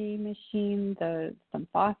laundry machine, some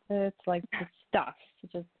faucets, like the stuff.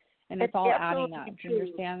 It's all adding up. Do you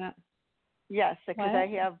understand that? Yes, because I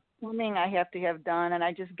have plumbing I have to have done, and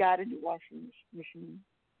I just got a new washing machine.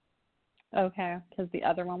 Okay, because the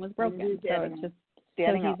other one was broken. So it's just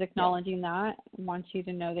so he's acknowledging that, wants you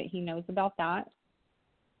to know that he knows about that.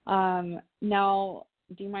 Now,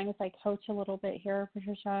 do you mind if I coach a little bit here,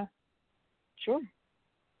 Patricia? Sure.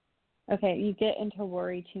 Okay, you get into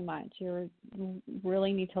worry too much. You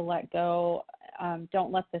really need to let go.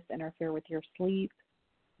 Don't let this interfere with your sleep.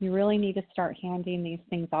 You really need to start handing these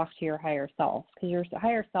things off to your higher self, because your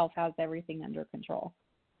higher self has everything under control.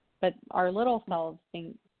 But our little selves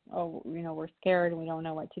think, oh, you know, we're scared and we don't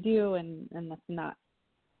know what to do and this and that.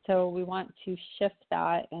 So we want to shift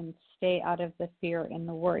that and stay out of the fear and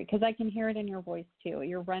the worry, because I can hear it in your voice too.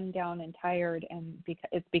 You're run down and tired, and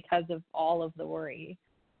it's because of all of the worry.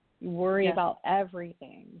 You worry about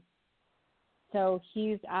everything. So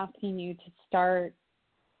he's asking you to start,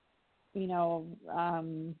 you know,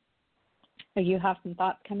 you have some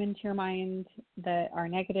thoughts come into your mind that are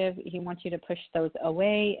negative. He wants you to push those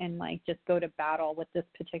away and like just go to battle with this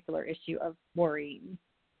particular issue of worrying,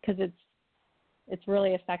 because it's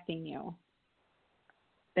really affecting you.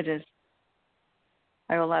 It is.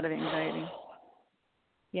 I have a lot of anxiety.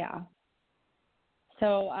 Yeah.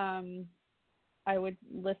 So I would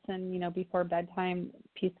listen, you know, before bedtime,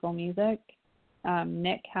 peaceful music.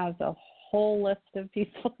 Nick has a whole list of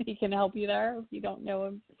people he can help you there if you don't know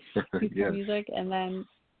him. Peaceful music. And then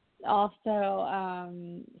also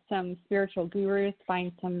some spiritual gurus.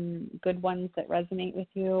 Find some good ones that resonate with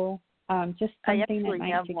you. Just something that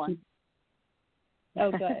might keep. Oh,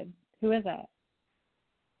 good. Who is it?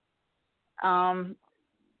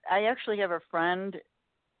 I actually have a friend,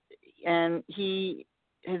 and he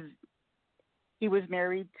was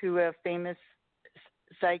married to a famous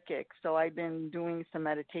psychic, so I've been doing some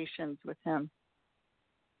meditations with him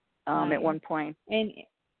nice. At one point. And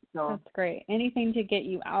that's great. Anything to get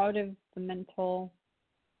you out of the mental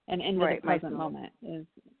and into the present moment is,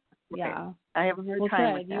 I have a hard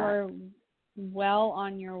time with that. You are well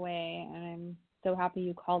on your way, and I'm so happy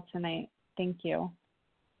you called tonight. Thank you.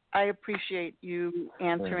 I appreciate you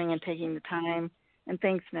answering and taking the time, and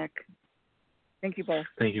thanks, Nick. Thank you both.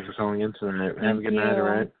 Thank you for calling in tonight. Have a Thank good you. night, all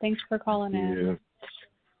right? Thanks for calling in.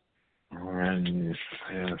 All right.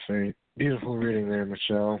 Yeah, very beautiful reading there,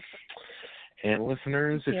 Michele. And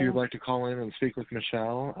listeners, if you'd like to call in and speak with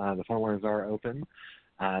Michele, the phone lines are open.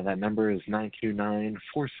 That number is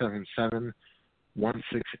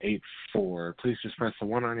 929-477-1684. Please just press the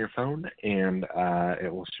 1 on your phone, and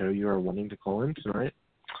it will show you are wanting to call in tonight.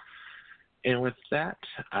 And with that,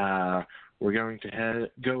 we're going to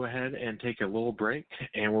go ahead and take a little break,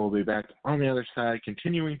 and we'll be back on the other side,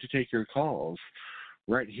 continuing to take your calls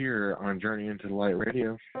right here on Journey into the Light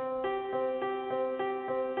Radio.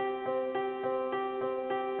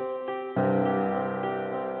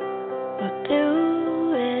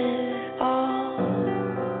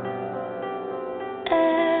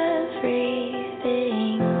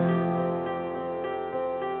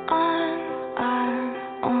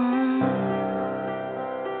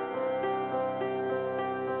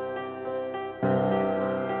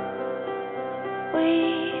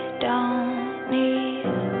 We don't need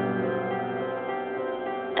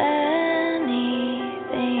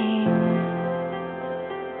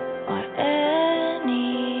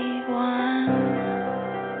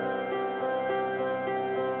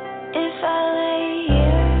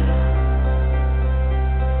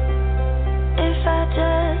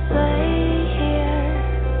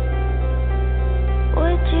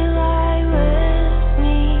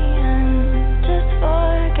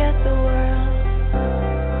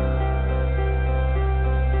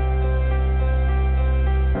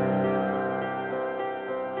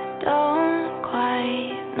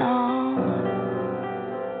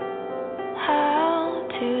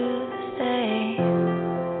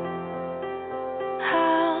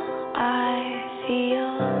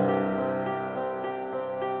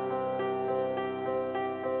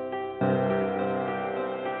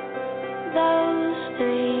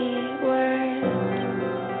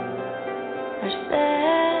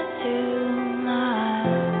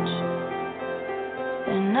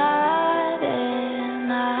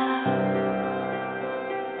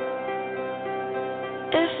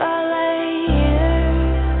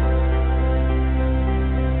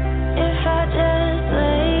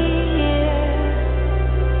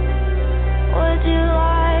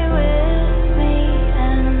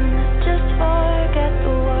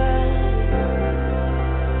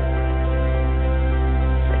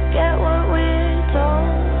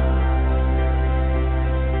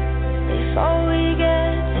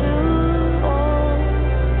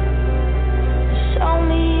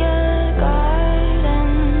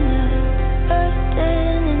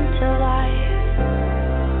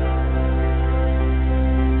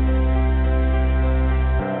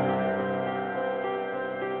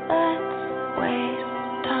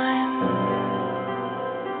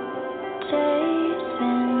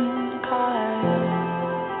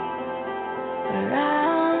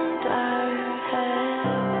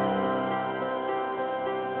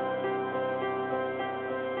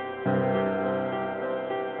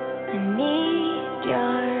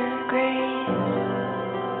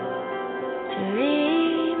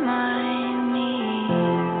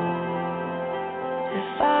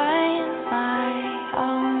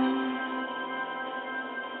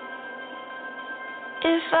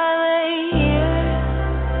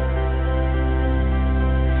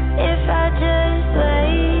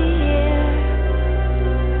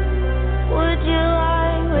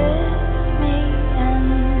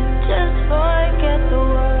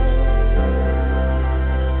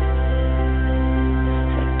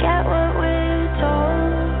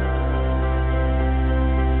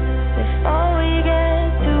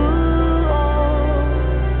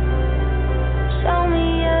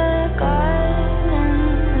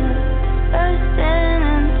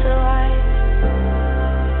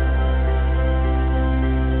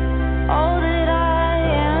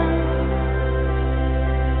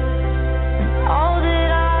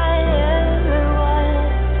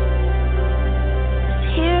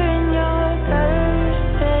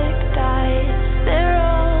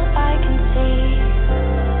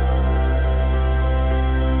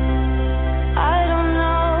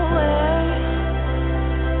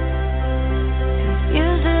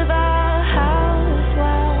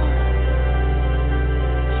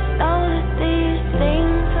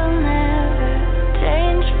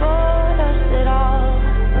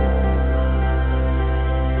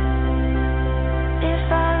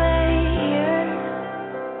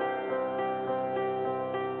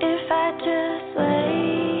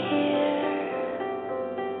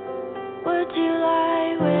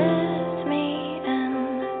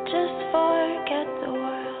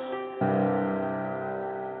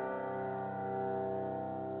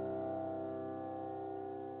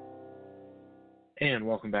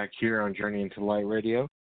welcome back here on Journey into Light Radio.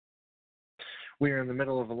 We are in the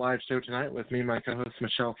middle of a live show tonight with me, my co-host,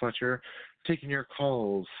 Michele Fletcher, taking your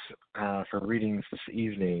calls for readings this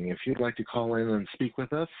evening. If you'd like to call in and speak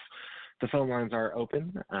with us, the phone lines are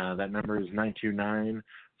open. That number is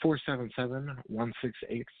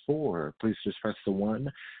 929-477-1684. Please just press the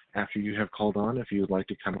 1 after you have called on if you would like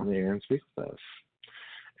to come on the air and speak with us.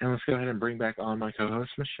 And let's go ahead and bring back on my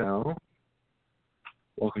co-host, Michele.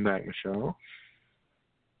 Welcome back, Michele.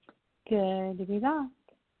 Good to be back.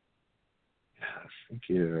 Yes, thank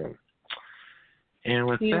you. And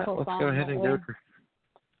with Beautiful that, let's song, go ahead and go way. for...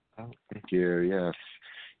 Oh, thank you, yes.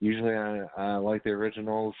 Usually I like the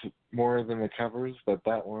originals more than the covers, but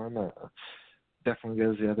that one definitely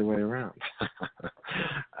goes the other way around.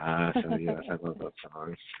 So, yes, I love that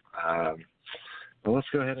song. But let's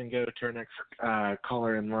go ahead and go to our next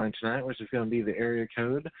caller in line tonight, which is going to be the area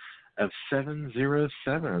code of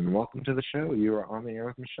 707. Welcome to the show. You are on the air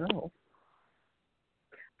with Michele.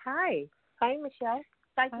 Hi. Hi, Michele.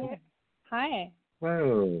 Hi, Nick. Hi.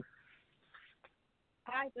 Whoa.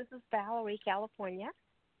 Hi, this is Valerie, California.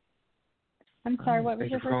 I'm sorry, what was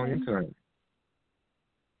Thank your you for calling first in name? tonight.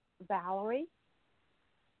 Valerie.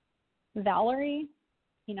 Valerie?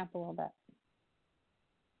 Keen up a little bit.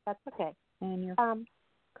 That's okay. And you're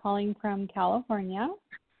calling from California?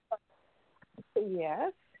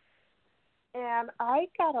 Yes. And I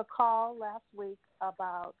got a call last week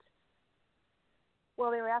about,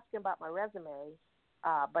 well, they were asking about my resume,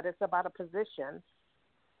 but it's about a position,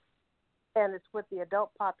 and it's with the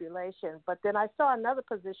adult population. But then I saw another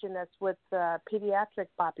position that's with the pediatric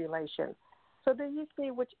population. So do you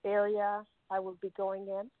see which area I would be going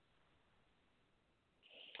in?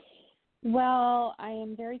 Well, I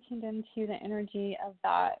am very tuned into the energy of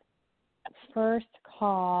that first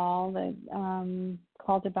call that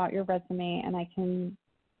called about your resume, and I can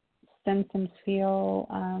sense and feel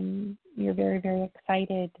you're very, very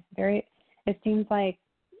excited. It seems like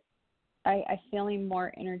I'm feeling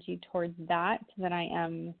more energy towards that than I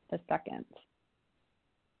am the second.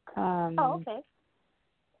 Okay.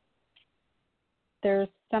 There's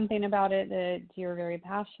something about it that you're very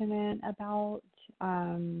passionate about,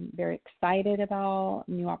 very excited about,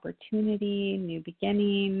 new opportunity, new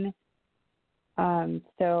beginning.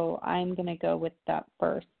 So I'm going to go with that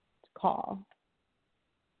first call.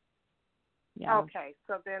 Yeah. Okay,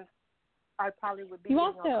 so then I probably would be You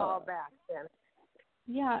getting also- a call back then.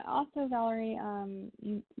 Yeah, also, Valerie,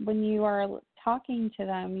 when you are talking to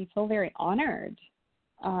them, you feel very honored,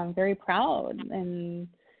 very proud, and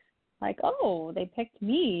like, oh, they picked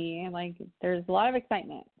me. Like, there's a lot of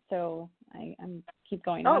excitement. So I'm keep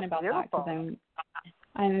going on about beautiful. that because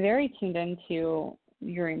I'm very tuned into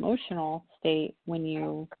your emotional state when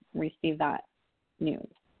you receive that news.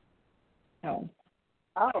 So.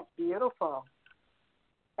 Oh, beautiful.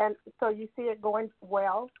 And so you see it going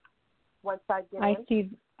well once I get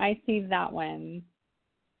in? I see that one.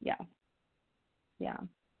 Yeah. Yeah.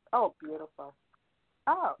 Oh, beautiful.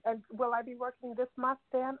 Oh, and will I be working this month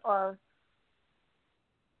then, or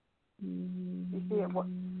you see it?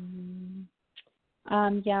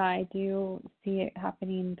 Yeah, I do see it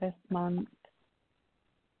happening this month.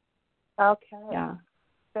 Okay. Yeah.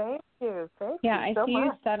 Thank you. Thank Yeah, you I so see much.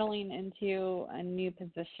 you settling into a new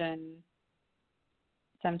position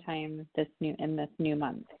sometime in this new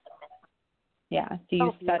month. Yeah, I see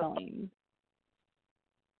you settling.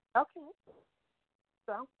 Okay.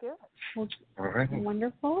 Sounds good. Well, All right.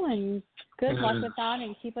 wonderful, and good luck with that,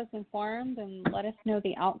 and keep us informed and let us know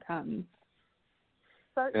the outcome.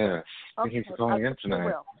 Yes. Thank you for calling in tonight.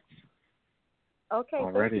 Will. Okay.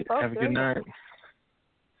 Alrighty. Have a good night.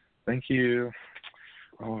 Thank you.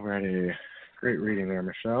 Alrighty. Great reading there,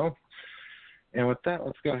 Michele. And with that,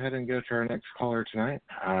 let's go ahead and go to our next caller tonight.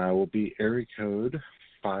 Will be area code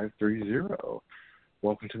 530.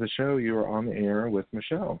 Welcome to the show. You are on the air with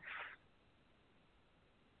Michele.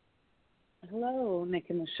 Hello, Nick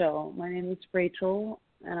and Michele. My name is Rachel,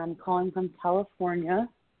 and I'm calling from California.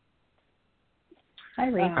 Hi,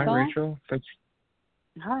 Rachel. Hi, Rachel. Thank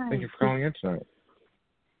you for calling in tonight.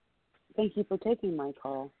 Thank you for taking my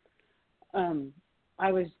call.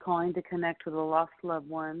 I was calling to connect with a lost loved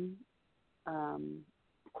one,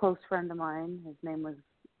 close friend of mine. His name is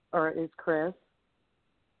Chris,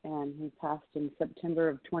 and he passed in September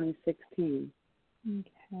of 2016.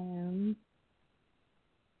 Okay.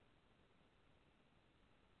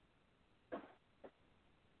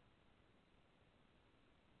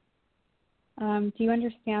 Do you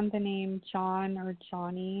understand the name John or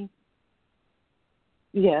Johnny?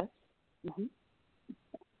 Yes. Mm-hmm.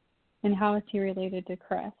 And how is he related to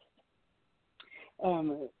Chris?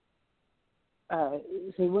 so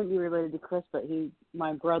he wouldn't be related to Chris, but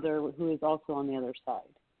my brother, who is also on the other side.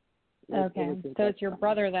 Okay, so it's your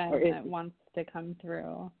brother then that wants to come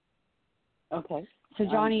through. Okay. So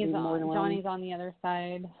Johnny's on the other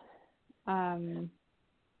side.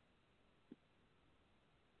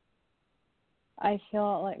 I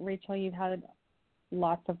feel like, Rachel, you've had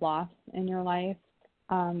lots of loss in your life,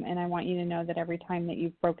 and I want you to know that every time that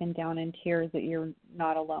you've broken down in tears that you're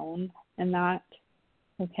not alone in that,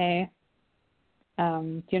 okay?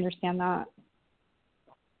 Do you understand that?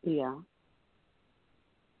 Yeah.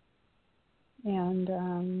 And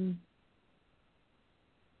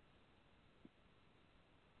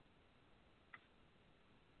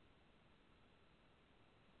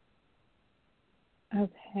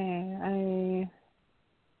okay, I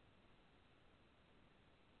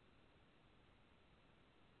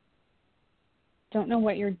don't know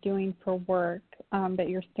what you're doing for work, but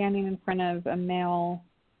you're standing in front of a male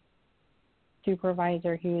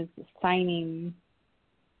supervisor who is signing.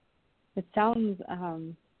 It sounds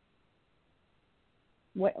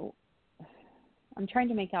what I'm trying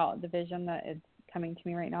to make out the vision that is coming to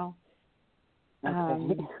me right now.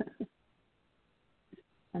 Okay.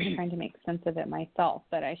 I'm trying to make sense of it myself,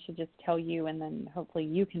 but I should just tell you, and then hopefully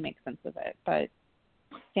you can make sense of it. But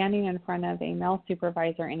standing in front of a male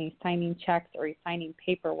supervisor, and he's signing checks or he's signing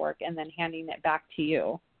paperwork and then handing it back to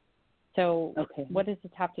you. So What does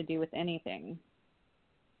this have to do with anything?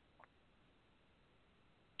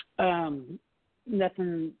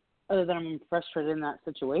 Nothing other than I'm frustrated in that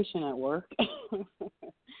situation at work.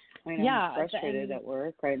 I'm frustrated at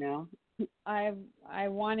work right now. I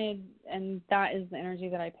wanted, and that is the energy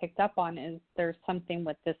that I picked up on, is there's something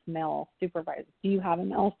with this male supervisor. Do you have a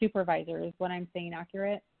male supervisor? Is what I'm saying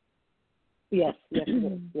accurate? Yes, yes,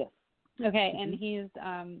 yes. Okay, and he's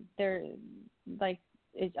there, like,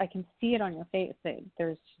 I can see it on your face that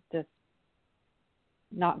there's this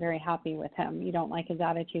not very happy with him. You don't like his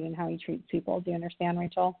attitude and how he treats people. Do you understand,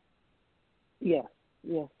 Rachel? Yes,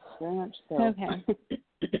 yes, very much so. Okay.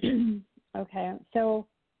 Okay, so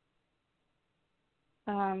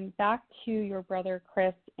back to your brother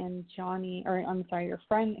Chris and Johnny, or I'm sorry, your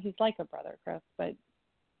friend. He's like a brother, Chris, but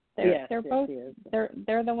they're both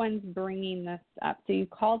they're the ones bringing this up. So you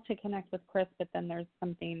called to connect with Chris, but then there's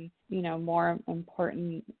something more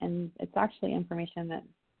important, and it's actually information that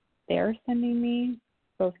they're sending me,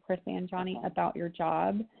 both Chris and Johnny, about your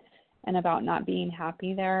job and about not being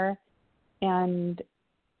happy there. And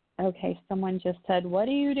okay, someone just said, "What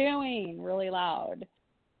are you doing?" really loud.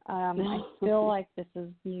 I feel like this is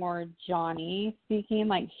more Johnny speaking.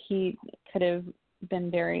 Like he could have been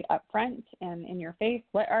very upfront and in your face.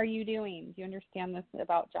 What are you doing? Do you understand this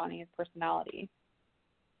about Johnny's personality?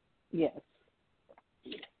 Yes.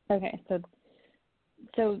 Okay, so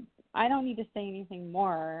I don't need to say anything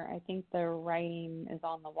more. I think the writing is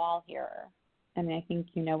on the wall here, and I think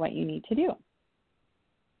you know what you need to do.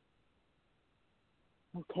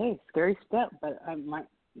 Okay, scary step, but I might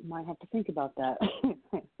have to think about that.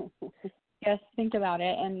 Yes, think about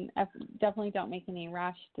it, and definitely don't make any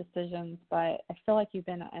rash decisions, but I feel like you've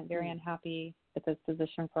been very unhappy with this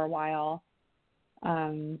position for a while.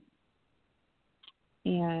 And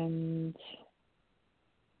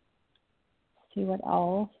see what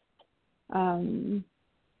else.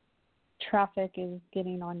 Traffic is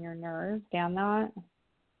getting on your nerves, damn that.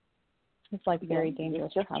 It's like very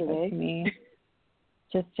dangerous traffic to me.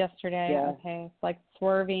 Just yesterday, yeah. Okay. It's like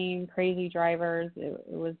swerving, crazy drivers. It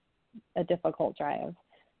was a difficult drive.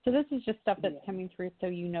 So this is just stuff that's coming through, so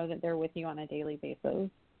you know that they're with you on a daily basis.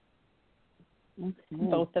 Okay.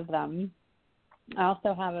 Both of them. I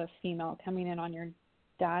also have a female coming in on your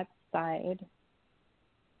dad's side,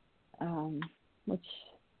 which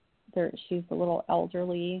she's a little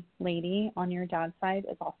elderly lady on your dad's side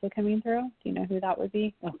is also coming through. Do you know who that would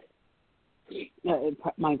be? Okay.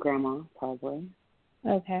 My grandma, probably.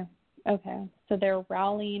 Okay. So they're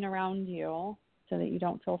rallying around you so that you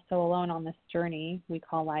don't feel so alone on this journey we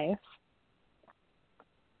call life.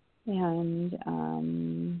 And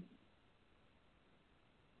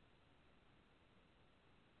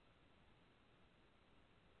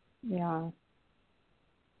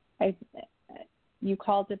you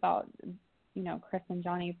called about Chris and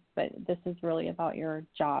Johnny, but this is really about your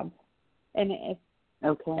job. And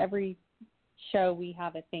every show we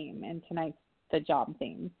have a theme, and tonight's the job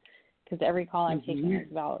theme, because every call I've taken is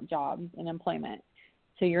about jobs and employment.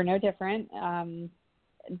 So you're no different.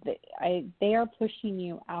 They are pushing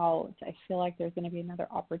you out. I feel like there's going to be another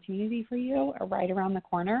opportunity for you right around the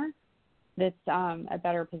corner that's a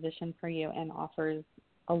better position for you and offers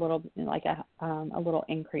a little a little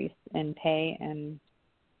increase in pay, and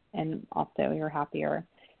also you're happier.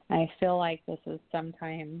 I feel like this is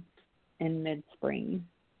sometime in mid-spring.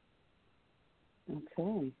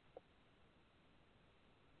 Okay.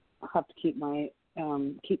 I'll have to keep my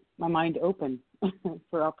mind open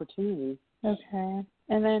for opportunities. Okay.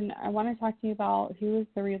 And then I want to talk to you about who was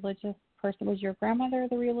the religious person. Was your grandmother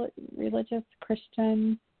the religious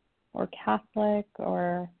Christian or Catholic,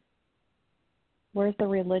 or where's the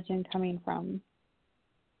religion coming from?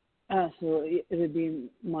 So it would be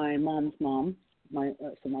my mom's mom, my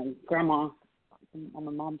grandma on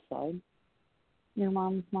my mom's side. Your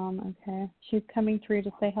mom's mom, okay. She's coming through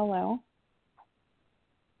to say hello.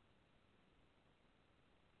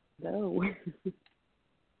 Hello.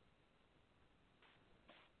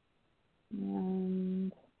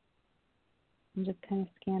 And I'm just kind of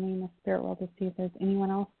scanning the spirit world to see if there's anyone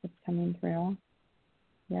else that's coming through.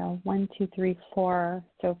 Yeah, 1, 2, 3, 4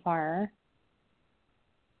 so far.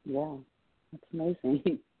 Yeah, that's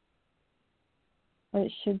amazing. But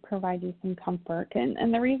it should provide you some comfort.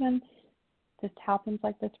 And the reason this happens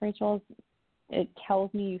like this, Rachel, is it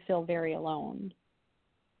tells me you feel very alone.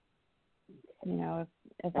 You know,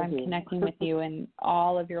 if I'm connecting with you and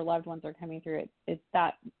all of your loved ones are coming through, it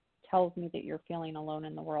that tells me that you're feeling alone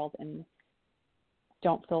in the world, and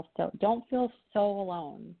don't feel so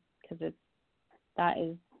alone, because that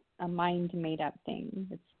is a mind made up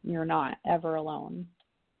thing. You're not ever alone.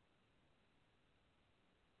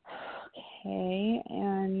 Okay,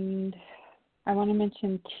 and I want to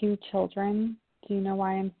mention 2 children. Do you know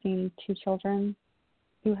why I'm seeing 2 children?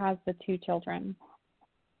 Who has the 2 children?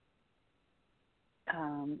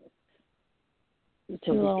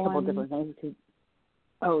 So a couple different things.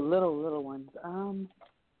 Oh, little ones.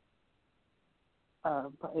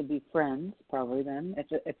 Probably be friends. Probably then,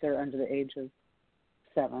 if they're under the age of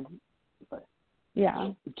 7. But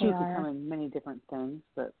yeah, 2 can come in many different things.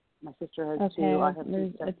 But my sister has okay. 2. I have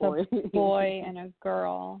 2 stepboys. It's a boy and a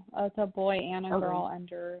girl. Oh, it's a boy and a okay. girl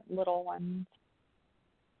under little ones.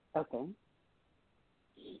 Okay.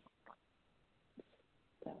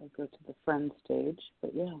 That would go to the friend stage,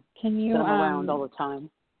 but yeah. Can you? I'm around all the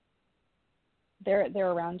time. They're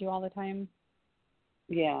around you all the time.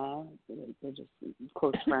 Yeah, they're just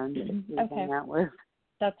close friends that we hang out with.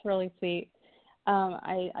 That's really sweet.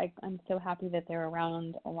 I'm so happy that they're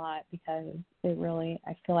around a lot, because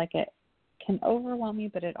I feel like it can overwhelm me,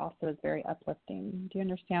 but it also is very uplifting. Do you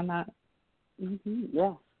understand that? Mhm.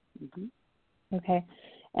 Yeah. Mhm. Okay.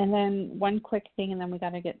 And then one quick thing, and then we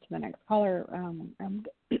got to get to the next caller.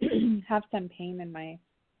 I have some pain in my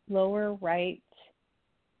lower right.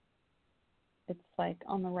 It's like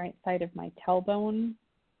on the right side of my tailbone,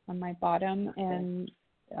 on my bottom, okay. And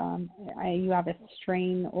you have a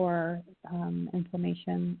strain or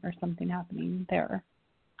inflammation or something happening there.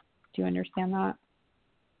 Do you understand that?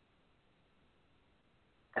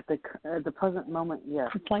 At the present moment, yes.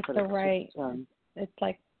 It's like it's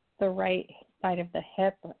like the right side of the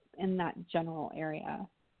hip in that general area.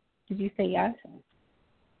 Did you say yes?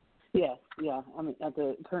 Yes, yeah. I mean, at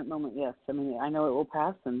the current moment, yes. I mean, I know it will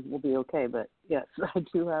pass and we'll be okay, but yes, I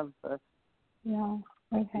do have. Yeah.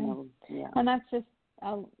 Okay. You know, yeah. And that's just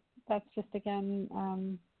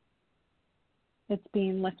again, it's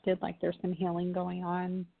being lifted. Like there's some healing going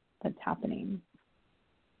on that's happening.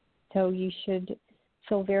 So you should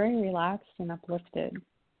feel very relaxed and uplifted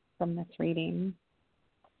from this reading.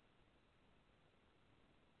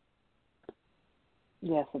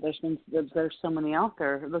 Yeah, so there's so many out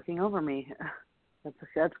there looking over me.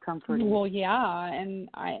 That's comforting. Well, yeah, and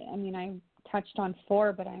I mean I touched on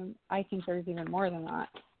 4, but I think there's even more than that.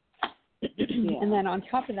 Yeah. And then on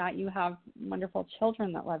top of that, you have wonderful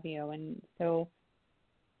children that love you, and so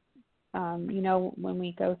you know, when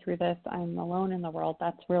we go through this, I'm alone in the world.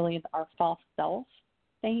 That's really our false self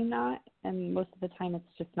saying that, and most of the time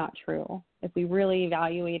it's just not true. If we really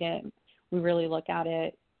evaluate it, we really look at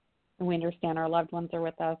it, and we understand our loved ones are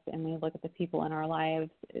with us, and we look at the people in our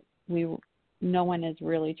lives, no one is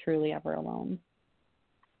really truly ever alone.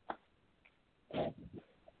 Thank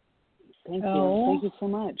you. Thank you so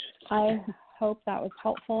much. I hope that was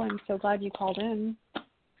helpful. I'm so glad you called in.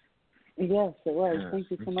 Yes, it was. Yes,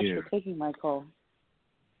 thank you so much for taking my call.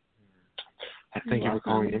 Thank you for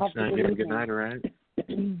calling in tonight. You have a good night, all right?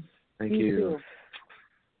 Thank you.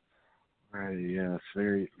 All right, yes,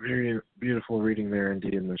 very, very beautiful reading there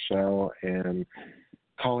indeed, Michelle. And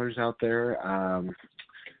callers out there,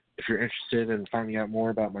 if you're interested in finding out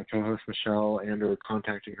more about my co-host Michelle and or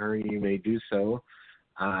contacting her, you may do so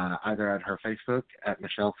either at her Facebook at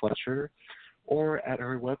Michele Fletcher or at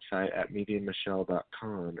her website at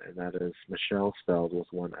mediummichelle.com, and that is Michelle spelled with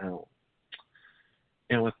 1 L.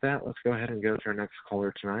 And with that, let's go ahead and go to our next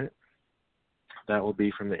caller tonight. That will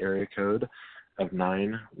be from the area code of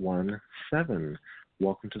 917.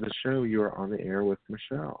 Welcome to the show. You are on the air with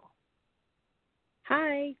Michele.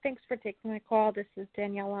 Hi, thanks for taking my call. This is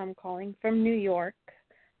Danielle. I'm calling from New York.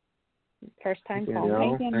 First time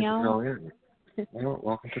calling. Hey, Danielle. Thanks for calling in. Well,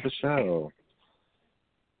 welcome to the show.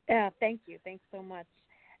 Yeah, thank you. Thanks so much.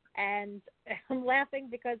 And I'm laughing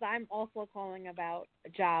because I'm also calling about a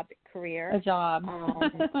job, career. A job.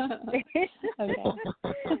 Okay. And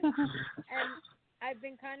I've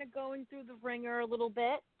been kind of going through the ringer a little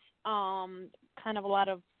bit, kind of a lot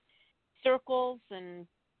of circles and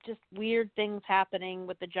just weird things happening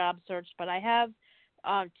with the job search. But I have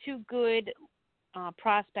two good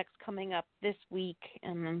prospects coming up this week,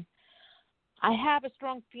 and I have a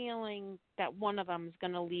strong feeling that one of them is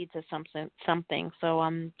going to lead to something. So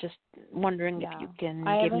I'm just wondering if you can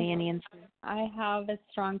give me any insight. I have a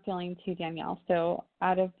strong feeling too, Danielle. So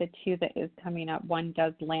out of the two that is coming up, one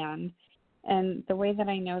does land. And the way that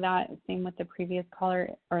I know that, same with the previous caller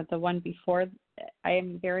or the one before, I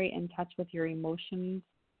am very in touch with your emotions.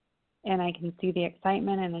 And I can see the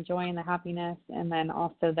excitement and the joy and the happiness, and then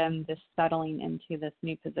also them just settling into this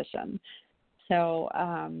new position. So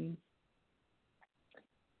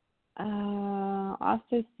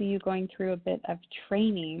also see you going through a bit of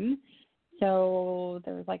training. So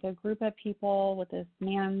there's like a group of people with this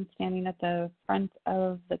man standing at the front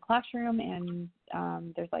of the classroom, and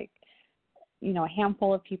there's like, a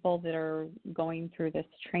handful of people that are going through this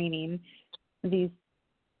training. These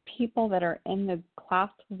people that are in the class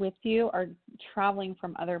with you are traveling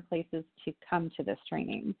from other places to come to this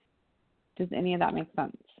training. Does any of that make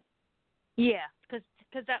sense? Yeah, because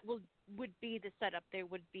that would be the setup. There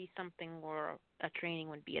would be something where a training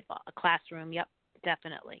would be a classroom. Yep,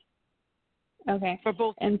 definitely. Okay. For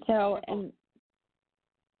both. And so, and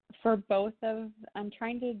for both of, I'm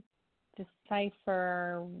trying to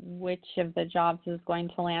decipher which of the jobs is going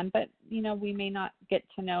to land, but we may not get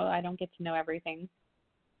to know. I don't get to know everything.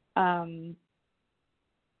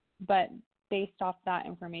 But based off that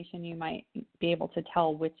information, you might be able to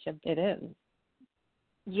tell which of it is.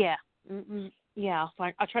 Yeah. Mm-hmm. Yeah.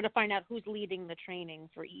 I'll try to find out who's leading the training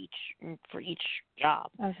for each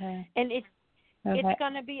job. Okay. And it's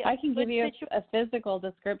going to be. I can give you a physical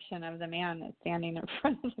description of the man that's standing in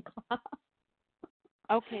front of the class.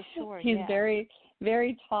 Okay, sure. He's very,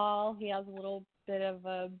 very tall. He has a little bit of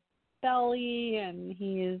a belly, and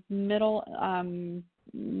he's middle,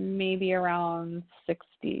 maybe around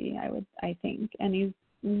 60, I think. And he's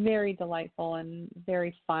very delightful and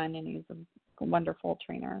very fun, and he's a wonderful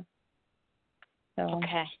trainer. So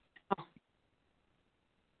okay. Oh.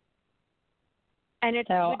 And it's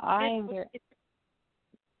so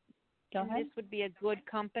this would be a good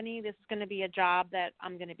company. This is going to be a job that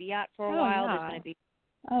I'm going to be at for a while. Yeah. There's going to be.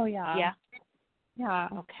 Oh yeah. Yeah. Yeah.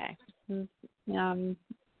 Okay.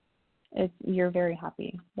 You're very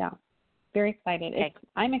happy. Yeah. Very excited. Okay.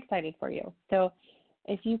 I'm excited for you. So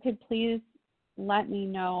if you could please let me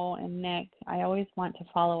know, and Nick, I always want to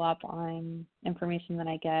follow up on information that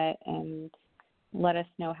I get and let us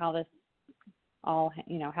know how this all,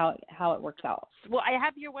 how it works out. Well, I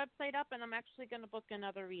have your website up, and I'm actually going to book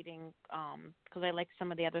another reading because I like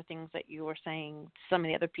some of the other things that you were saying. Some of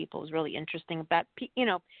the other people is really interesting about,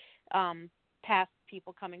 past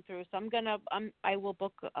people coming through. So I will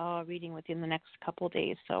book a reading with you in the next couple of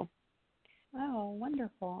days. So. Oh,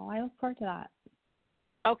 wonderful. I look forward to that.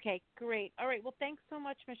 Okay, great. All right. Well, thanks so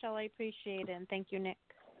much, Michele. I appreciate it. And thank you, Nick.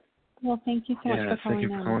 Well, thank you so much for calling in.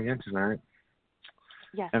 Thank you for calling in tonight.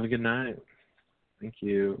 Yes. Have a good night. Thank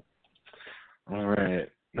you. All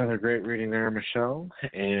right. Another great reading there, Michele.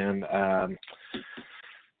 And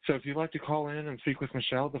so if you'd like to call in and speak with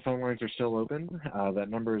Michele, the phone lines are still open.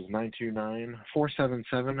 That number is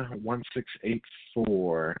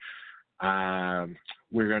 929-477-1684.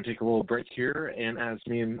 We're going to take a little break here. And as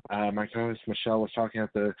me and my co-host Michele was talking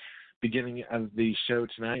at the beginning of the show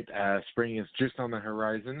tonight, spring is just on the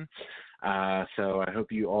horizon. So I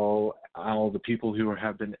hope you all the people who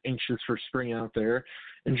have been anxious for spring out there,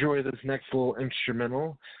 enjoy this next little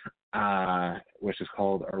instrumental, which is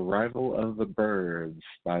called Arrival of the Birds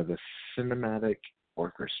by the Cinematic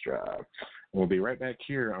Orchestra. We'll be right back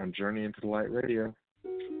here on Journey into the Light Radio.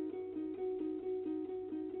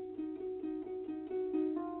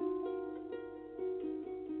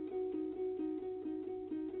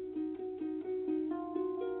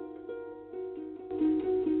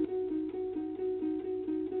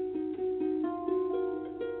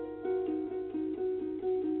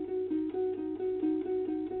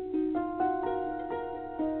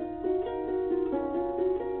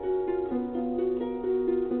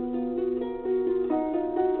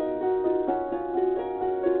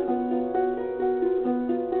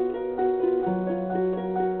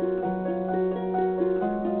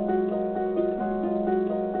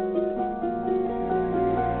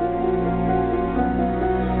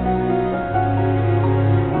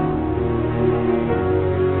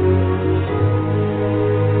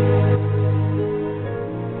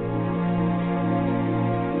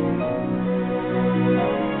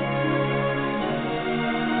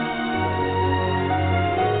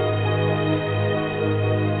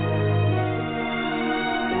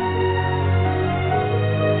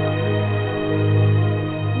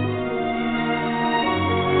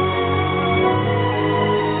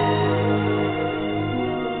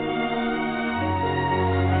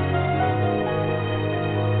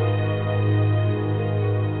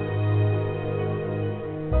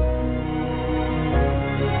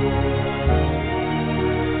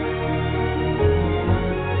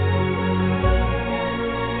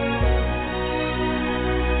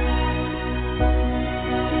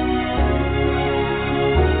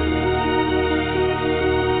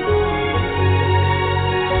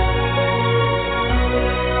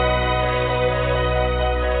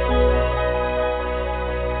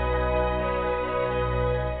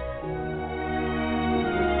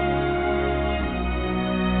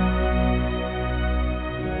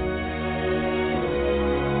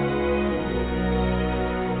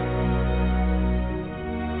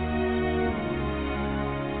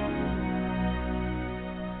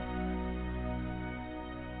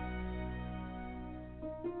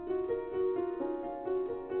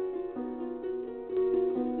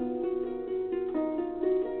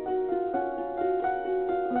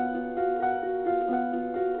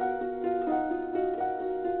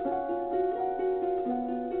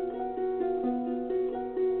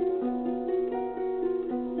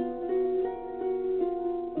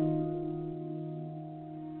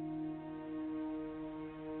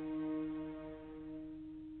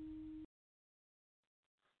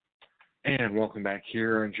 And welcome back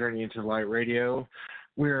here on Journey into the Light Radio.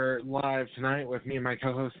 We're live tonight with me and my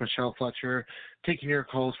co-host, Michele Fletcher, taking your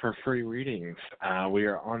calls for free readings. We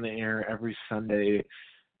are on the air every Sunday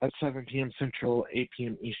at 7 p.m. Central, 8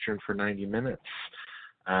 p.m. Eastern for 90 minutes.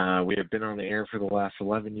 We have been on the air for the last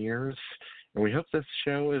 11 years, and we hope this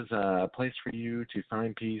show is a place for you to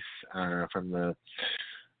find peace from the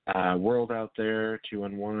world out there, to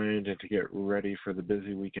unwind and to get ready for the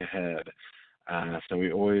busy week ahead. So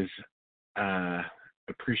we always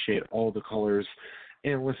appreciate all the callers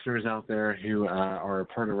and listeners out there who are a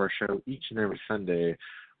part of our show each and every Sunday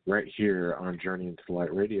right here on Journey into the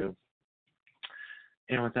Light Radio.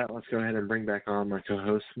 And with that, let's go ahead and bring back on my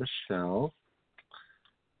co-host, Michele.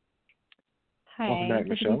 Hi, welcome back, good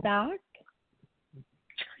Michele. to be back.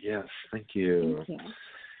 Yes, thank you. Thank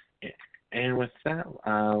you. And with that,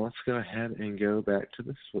 let's go ahead and go back to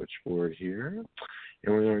the switchboard here.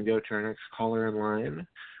 And we're going to go to our next caller in line,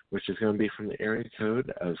 which is going to be from the area code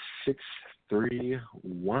of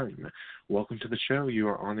 631. Welcome to the show. You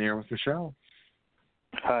are on the air with Michele.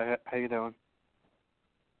 Hi, how you doing?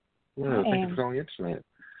 Well, thank you for calling in tonight.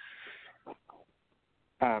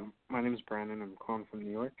 My name is Brandon. I'm calling from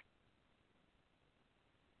New York.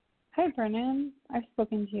 Hi, Brennan. I've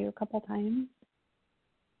spoken to you a couple times.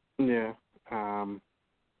 Yeah.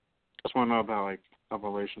 Just want to know about, like, a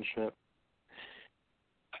relationship.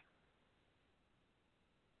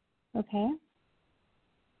 Okay.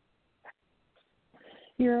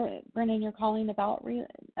 Brennan, you're calling about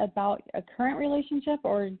a current relationship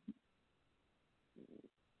or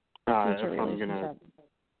future relationship?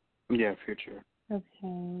 Yeah, future. Okay.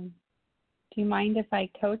 Do you mind if I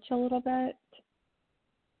coach a little bit?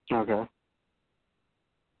 Okay.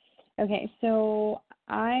 Okay, so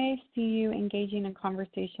I see you engaging in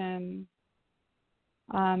conversation,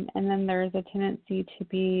 and then there's a tendency to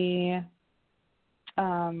be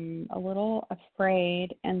a little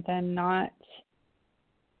afraid and then not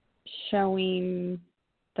showing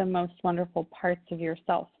the most wonderful parts of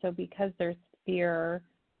yourself. So because there's fear,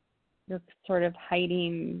 you're sort of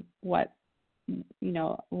hiding what,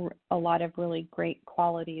 a lot of really great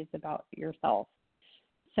qualities about yourself.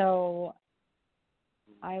 So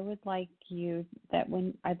I would like for you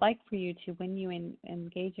to, when you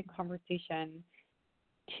engage in conversation,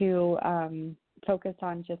 to focus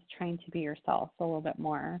on just trying to be yourself a little bit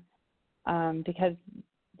more, because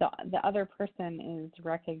the other person is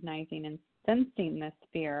recognizing and sensing this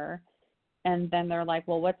fear, and then they're like,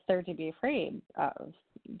 well, what's there to be afraid of?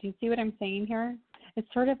 Do you see what I'm saying here?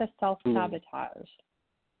 It's sort of a self-sabotage.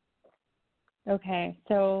 Okay,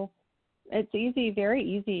 so it's very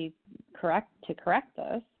easy to correct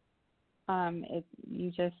this. You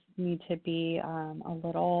just need to be a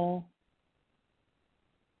little,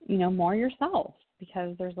 more yourself,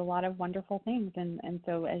 because there's a lot of wonderful things, and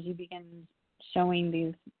so as you begin showing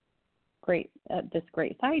this great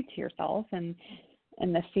side to yourself, and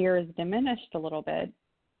the fear is diminished a little bit,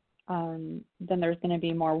 then there's going to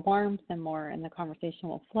be more warmth and the conversation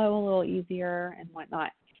will flow a little easier and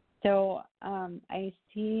whatnot. So I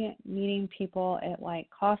see meeting people at like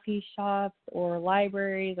coffee shops or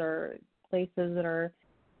libraries or places that are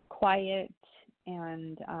quiet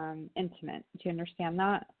and intimate. Do you understand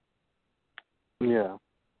that? Yeah.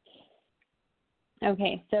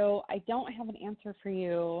 Okay, so I don't have an answer for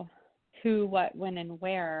you who, what, when, and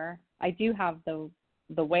where. I do have the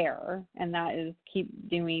where, and that is keep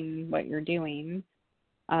doing what you're doing,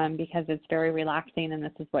 because it's very relaxing and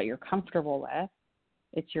this is what you're comfortable with.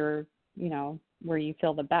 It's your, where you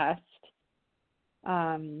feel the best.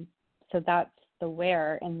 So that's the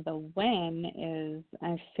where. And the when is,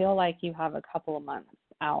 I feel like you have a couple of months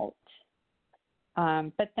out.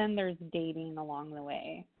 But then there's dating along the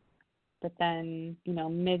way. But then,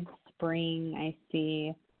 mid-spring, I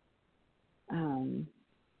see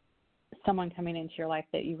someone coming into your life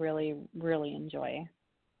that you really, really enjoy.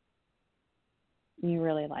 You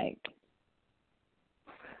really like.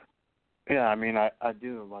 Yeah, I mean, I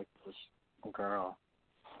do like this girl.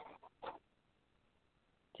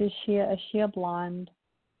 Is she a blonde?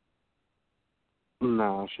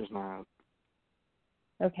 No, she's not.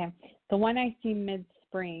 Okay. The one I see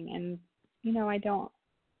mid-spring, and, I don't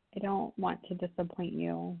want to disappoint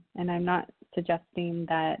you, and I'm not suggesting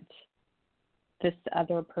that this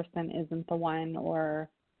other person isn't the one or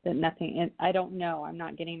that nothing, I don't know. I'm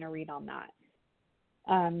not getting a read on that.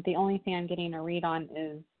 The only thing I'm getting a read on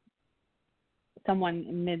is someone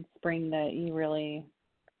in mid-spring that you really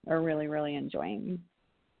are really, really enjoying.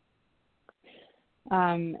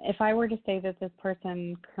 If I were to say that this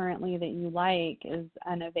person currently that you like is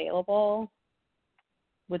unavailable,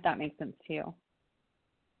 would that make sense to you?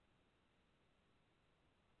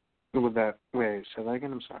 With that, wait, say that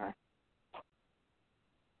again. I'm sorry.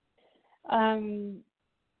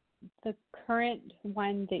 The current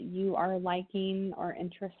one that you are liking or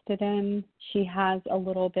interested in, she has a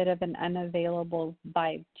little bit of an unavailable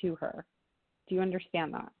vibe to her. Do you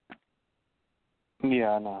understand that?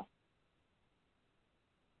 Yeah, I know.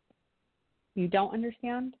 You don't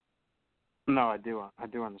understand? No, I do. I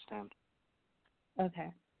do understand.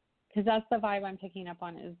 Okay. Because that's the vibe I'm picking up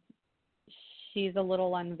on, is she's a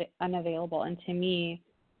little unavailable. And to me,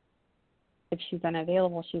 if she's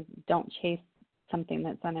unavailable, don't chase something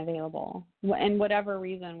that's unavailable. And whatever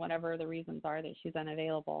the reasons are that she's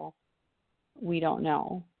unavailable, we don't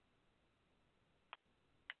know.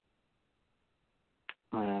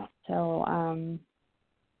 Yeah. So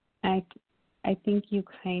I think you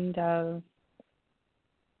kind of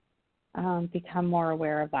become more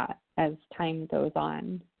aware of that as time goes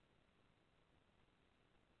on.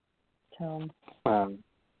 So.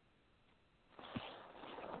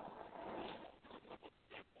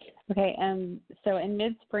 Okay, and so in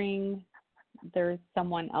mid-spring, there's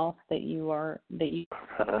someone else that you.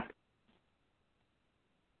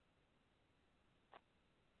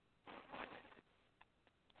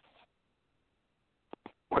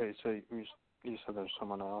 Wait, so you said there's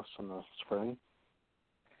someone else in the spring?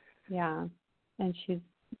 Yeah, and she's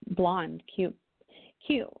blonde, cute,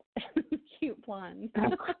 cute blonde.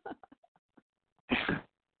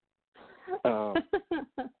 Oh.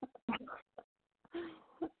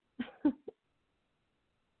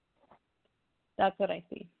 That's what I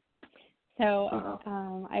see. So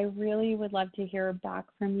I really would love to hear back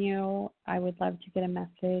from you. I would love to get a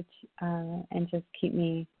message and just keep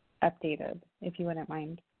me updated, if you wouldn't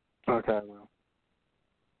mind. Okay, I will.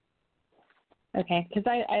 Okay, because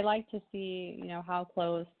I like to see, how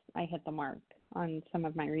close I hit the mark on some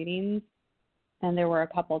of my readings. And there were a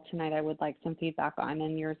couple tonight I would like some feedback on,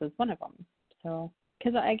 and yours is one of them. So,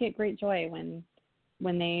 because I get great joy when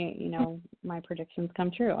they, my predictions come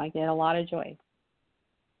true. I get a lot of joy.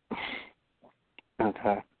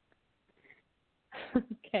 Okay.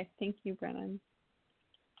 Okay, thank you, Brennan.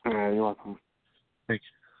 You're welcome. Thank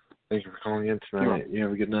you for calling in tonight. You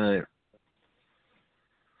have a good night.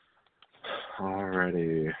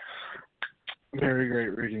 Alrighty. Very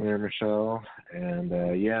great reading there, Michelle.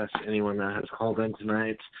 And yes, anyone that has called in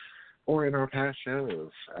tonight or in our past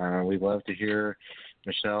shows, we'd love to hear.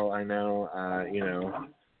 Michelle, I know,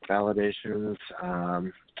 validations,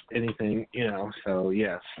 anything, so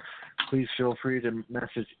yes, please feel free to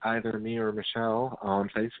message either me or Michelle on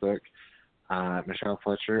Facebook, Michele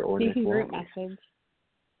Fletcher or Nick group Long. message.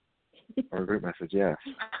 Or group message, yes.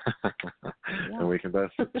 And we can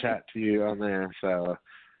both chat to you on there. So,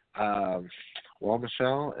 well,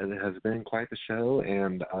 Michelle, it has been quite the show,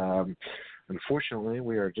 and unfortunately,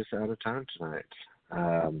 we are just out of time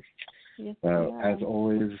tonight. Yes, so, as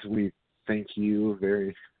always, we thank you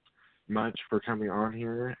very much for coming on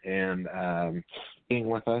here and being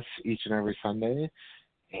with us each and every Sunday.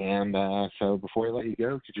 And so before I let you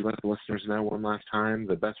go, could you let the listeners know one last time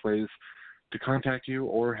the best ways to contact you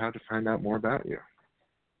or how to find out more about you?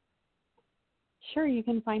 Sure, you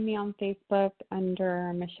can find me on Facebook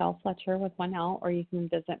under Michele Fletcher with one L, or you can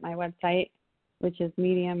visit my website, which is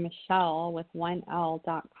mediummichelle with one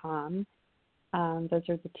L.com. Those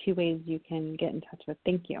are the two ways you can get in touch with.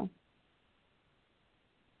 Thank you.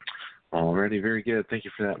 Alrighty, very good. Thank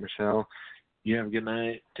you for that, Michelle. You have a good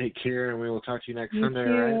night. Take care, and we will talk to you next Sunday,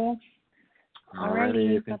 too. All right?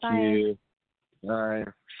 Alrighty, Thank bye-bye. you. Bye.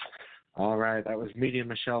 All right, that was Medium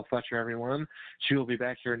Michele Fletcher, everyone. She will be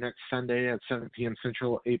back here next Sunday at 7 p.m.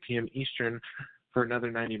 Central, 8 p.m. Eastern for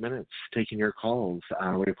another 90 minutes taking your calls.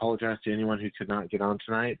 We apologize to anyone who could not get on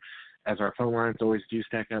tonight, as our phone lines always do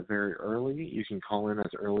stack up very early. You can call in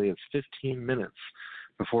as early as 15 minutes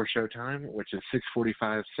before showtime, which is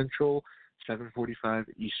 6:45 Central, 7:45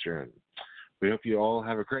 Eastern. We hope you all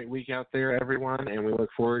have a great week out there, everyone, and we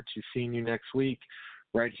look forward to seeing you next week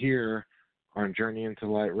right here on Journey into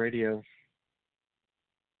Light Radio.